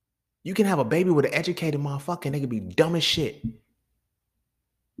 You can have a baby with an educated motherfucker and they can be dumb as shit.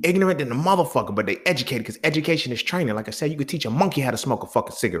 Ignorant than the motherfucker, but they educated because education is training. Like I said, you could teach a monkey how to smoke a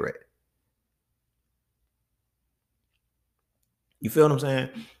fucking cigarette. You feel what I'm saying?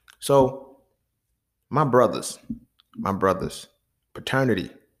 So My brothers, paternity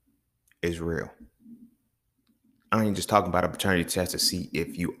is real. I ain't just talking about a paternity test to see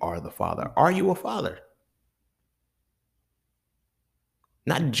if you are the father. Are you a father?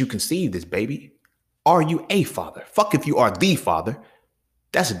 Not that you conceive this baby. Are you a father? Fuck if you are the father.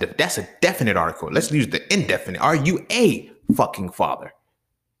 That's a definite article. Let's use the indefinite. Are you a fucking father?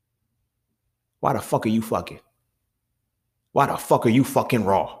 Why the fuck are you fucking? Why the fuck are you fucking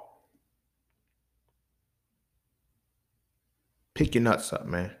raw? Pick your nuts up,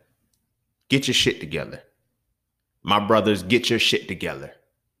 man. Get your shit together. My brothers, get your shit together.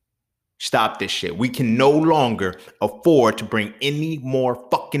 Stop this shit. We can no longer afford to bring any more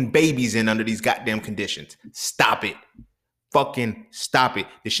fucking babies in under these goddamn conditions. Stop it. Fucking stop it.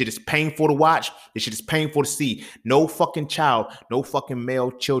 This shit is painful to watch. This shit is painful to see. No fucking child, no fucking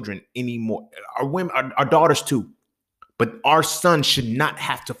male children anymore. Our women, our daughters too. But our sons should not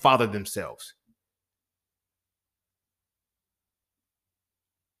have to father themselves.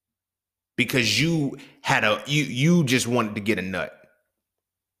 Because you just wanted to get a nut.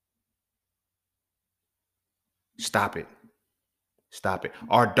 Stop it. Stop it.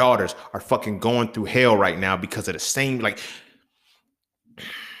 Our daughters are fucking going through hell right now because of the same, because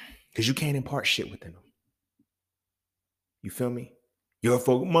you can't impart shit within them. You feel me? Your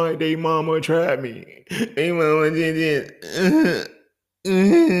folk, my day mama tried me. Hey mama did it.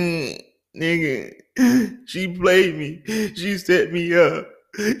 Nigga, she played me. She set me up.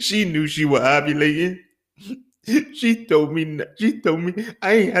 She knew she was ovulating. She told me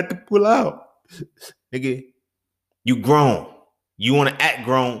I ain't had to pull out. Nigga, you grown. You want to act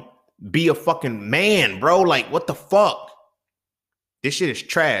grown. Be a fucking man, bro. Like, what the fuck? This shit is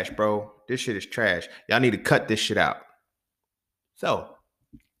trash, bro. This shit is trash. Y'all need to cut this shit out. So,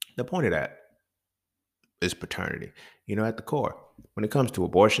 the point of that is paternity. You know, at the core, when it comes to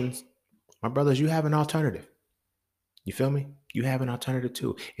abortions, my brothers, you have an alternative. You feel me? You have an alternative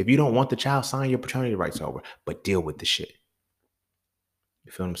too. If you don't want the child, sign your paternity rights over, but deal with the shit.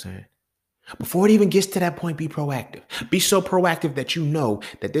 You feel what I'm saying? Before it even gets to that point, be proactive. Be so proactive that you know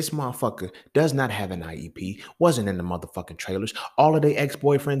that this motherfucker does not have an IEP, wasn't in the motherfucking trailers. All of their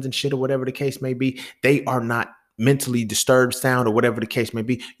ex-boyfriends and shit or whatever the case may be, they are not mentally disturbed, sound, or whatever the case may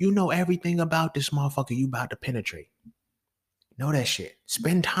be. You know everything about this motherfucker you about to penetrate. Know that shit.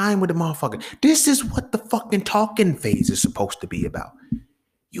 Spend time with the motherfucker. This is what the fucking talking phase is supposed to be about.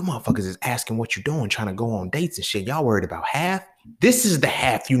 You motherfuckers is asking what you doing, trying to go on dates and shit. Y'all worried about half? This is the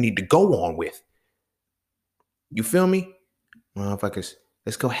half you need to go on with. You feel me? Motherfuckers,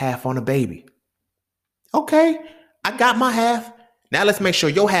 let's go half on a baby. Okay, I got my half. Now let's make sure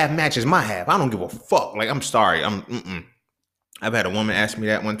your half matches my half. I don't give a fuck. Like, I'm sorry. I've had a woman ask me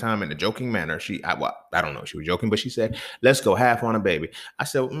that one time in a joking manner. I don't know if she was joking, but she said, let's go half on a baby. I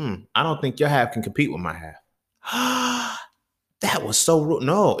said, I don't think your half can compete with my half. That was so rude.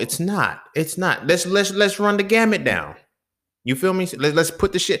 No, it's not. It's not. Let's run the gamut down. You feel me? Let's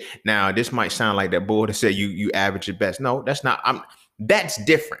put the shit. Now, this might sound like that bull to say you average your best. No, that's not. That's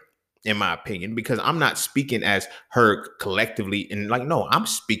different in my opinion, because I'm not speaking as her collectively. And no, I'm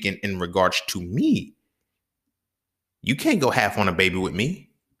speaking in regards to me. You can't go half on a baby with me.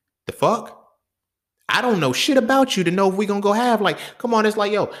 The fuck? I don't know shit about you to know if we gonna go half. Like, come on, it's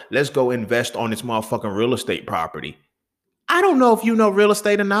like, yo, let's go invest on this motherfucking real estate property. I don't know if you know real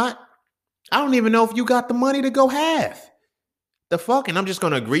estate or not. I don't even know if you got the money to go half. The fuck? And I'm just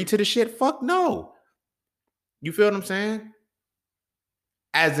gonna agree to the shit? Fuck no. You feel what I'm saying?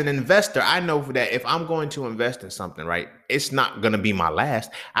 As an investor, I know that if I'm going to invest in something, right, it's not gonna be my last.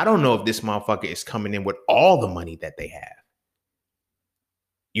 I don't know if this motherfucker is coming in with all the money that they have.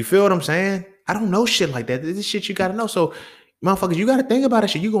 You feel what I'm saying? I don't know shit like that. This is shit you gotta know. So, motherfuckers, you gotta think about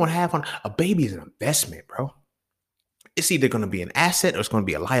it. Shit, you going half on a baby is an investment, bro. It's either gonna be an asset or it's gonna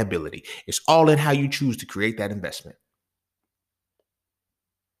be a liability. It's all in how you choose to create that investment.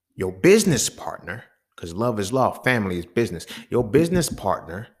 Your business partner, because love is law, family is business. Your business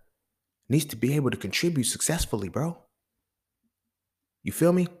partner needs to be able to contribute successfully, bro. You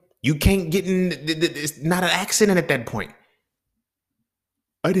feel me? You can't get in. It's not an accident at that point.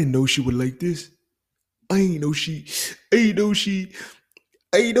 I didn't know she would like this. I ain't know she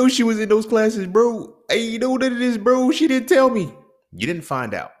was in those classes, bro. I ain't know what it is, bro. She didn't tell me. You didn't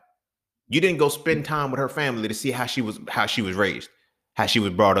find out. You didn't go spend time with her family to see how she was raised, how she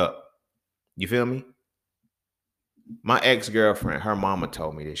was brought up. You feel me? My ex-girlfriend, her mama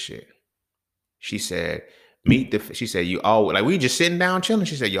told me this shit. She said, she said, you always, like, we just sitting down chilling.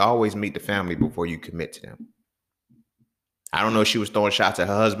 She said, you always meet the family before you commit to them. I don't know if she was throwing shots at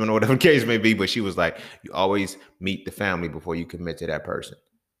her husband or whatever the case may be, but she was like, you always meet the family before you commit to that person.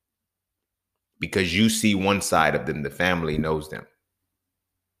 because you see one side of them. The family knows them.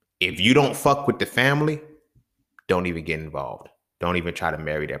 If you don't fuck with the family, don't even get involved. Don't even try to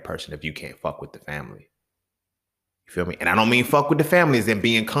marry that person if you can't fuck with the family. You feel me? And I don't mean fuck with the family as in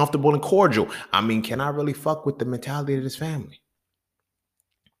being comfortable and cordial. I mean, can I really fuck with the mentality of this family?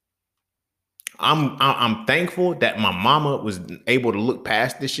 I'm thankful that my mama was able to look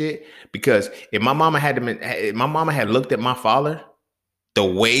past this shit, because if my mama had looked at my father the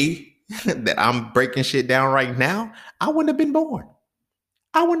way that I'm breaking shit down right now, I wouldn't have been born.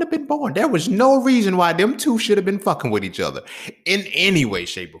 I wouldn't have been born. There was no reason why them two should have been fucking with each other in any way,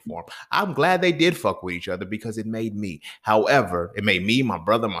 shape, or form. I'm glad they did fuck with each other because it made me. However, it made me, my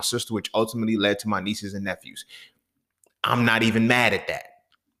brother, my sister, which ultimately led to my nieces and nephews. I'm not even mad at that.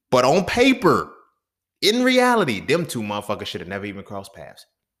 But on paper, in reality, them two motherfuckers should have never even crossed paths.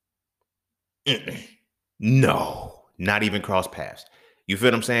 No, not even crossed paths. You feel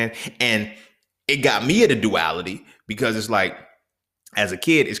what I'm saying? And it got me at a duality because it's like, as a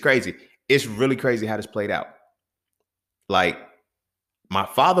kid, it's crazy. It's really crazy how this played out. Like, my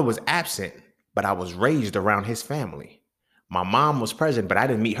father was absent, but I was raised around his family. My mom was present, but I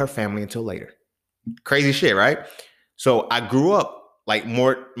didn't meet her family until later. Crazy shit, right? So I grew up like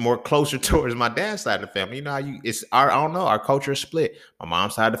more closer towards my dad's side of the family. You know how I don't know, our culture is split. My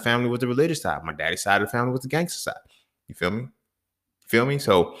mom's side of the family was the religious side. My daddy's side of the family was the gangster side. You feel me? Feel me?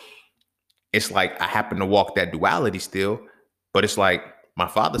 So it's like I happen to walk that duality still, but it's like my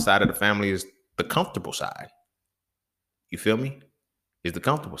father's side of the family is the comfortable side. You feel me? Is the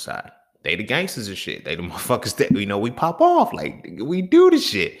comfortable side. They the gangsters and shit. They the motherfuckers that, we pop off. Like, we do the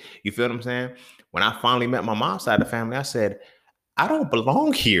shit. You feel what I'm saying? When I finally met my mom's side of the family, I said, I don't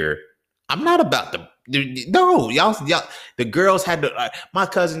belong here. I'm not about to. No, y'all. The girls had to. My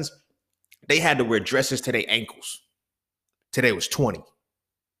cousins, they had to wear dresses to their ankles. Till they was 20.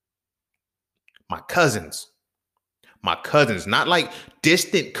 My cousins, not like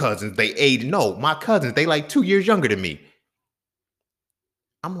distant cousins. They age. No, my cousins, they like 2 years younger than me.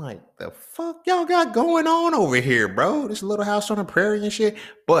 I'm like, the fuck y'all got going on over here, bro? This little house on the prairie and shit.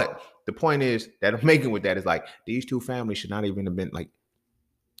 But the point is that I'm making with that is like, these two families should not even have been like,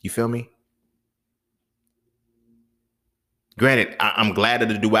 you feel me? Granted, I'm glad of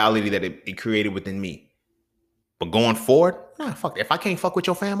the duality that it created within me. But going forward, nah, fuck. If I can't fuck with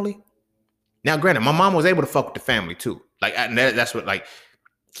your family, now granted, my mom was able to fuck with the family too. Like, that's what, like,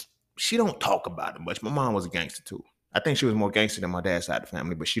 she don't talk about it much. My mom was a gangster too. I think she was more gangster than my dad's side of the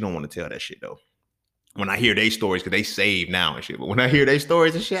family, but she don't want to tell that shit though. When I hear their stories, because they saved now and shit, but when I hear their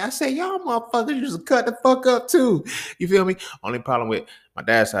stories and shit, I say, y'all motherfuckers used to cut the fuck up too. You feel me? Only problem with my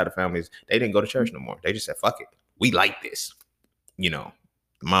dad's side of the family is they didn't go to church no more. They just said, fuck it. We like this. The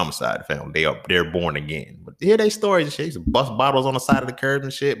mama side of the family, they're born again. But hear their stories and shit. They used to bust bottles on the side of the curb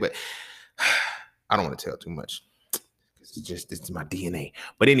and shit, but I don't want to tell too much. It's my DNA.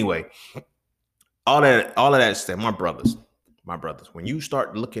 But anyway, all of that said, my brothers, when you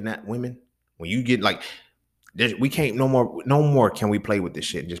start looking at women, when you get like, we can't no more can we play with this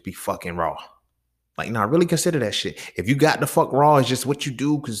shit and just be fucking raw. Like, nah, really consider that shit. If you got the fuck raw, it's just what you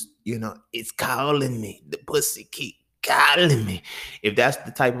do because, it's calling me. The pussy keep calling me. If that's the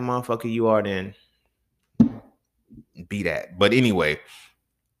type of motherfucker you are, then be that. But anyway,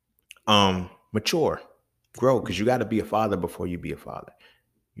 mature, grow, because you got to be a father before you be a father.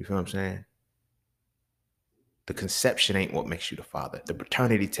 You feel what I'm saying? The conception ain't what makes you the father. The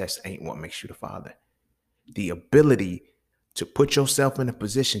paternity test ain't what makes you the father. The ability to put yourself in a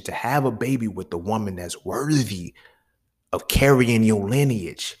position to have a baby with a woman that's worthy of carrying your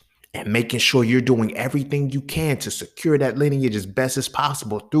lineage and making sure you're doing everything you can to secure that lineage as best as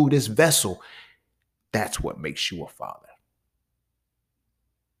possible through this vessel. That's what makes you a father.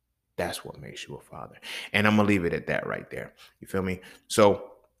 That's what makes you a father. And I'm going to leave it at that right there. You feel me? So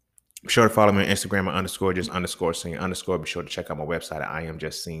be sure to follow me on Instagram at _sing_ Be sure to check out my website at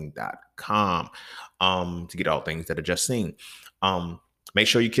IamJustSeen.com to get all things that are just seen. Make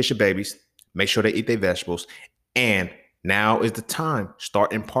sure you kiss your babies. Make sure they eat their vegetables. And now is the time.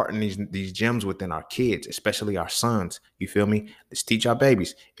 Start imparting these gems within our kids, especially our sons. You feel me? Let's teach our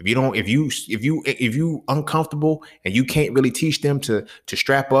babies. If you uncomfortable and you can't really teach them to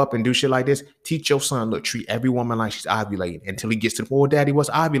strap up and do shit like this, teach your son, look, treat every woman like she's ovulating until he gets to the point, daddy was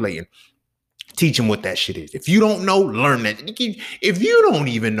ovulating. Teach him what that shit is. If you don't know, learn that. If you don't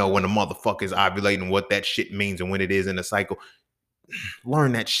even know when a motherfucker is ovulating, what that shit means and when it is in the cycle,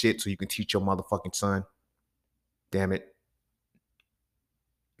 learn that shit so you can teach your motherfucking son. Damn it.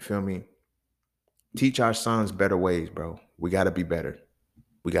 You feel me? Teach our sons better ways, bro. We got to be better.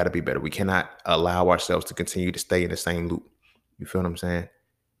 We got to be better. We cannot allow ourselves to continue to stay in the same loop. You feel what I'm saying?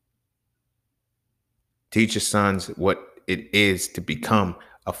 Teach your sons what it is to become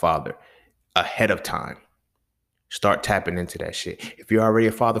a father ahead of time. Start tapping into that shit. If you're already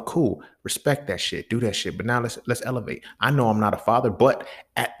a father, cool. Respect that shit. Do that shit. But now let's elevate. I know I'm not a father, but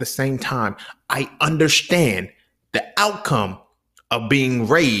at the same time, I understand the outcome of being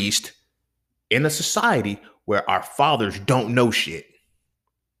raised in a society where our fathers don't know shit.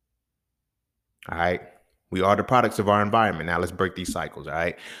 All right. We are the products of our environment. Now let's break these cycles. All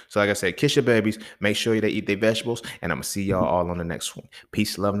right. So, like I said, kiss your babies. Make sure they eat their vegetables. And I'm going to see y'all all on the next one.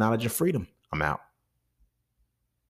 Peace, love, knowledge, and freedom. I'm out.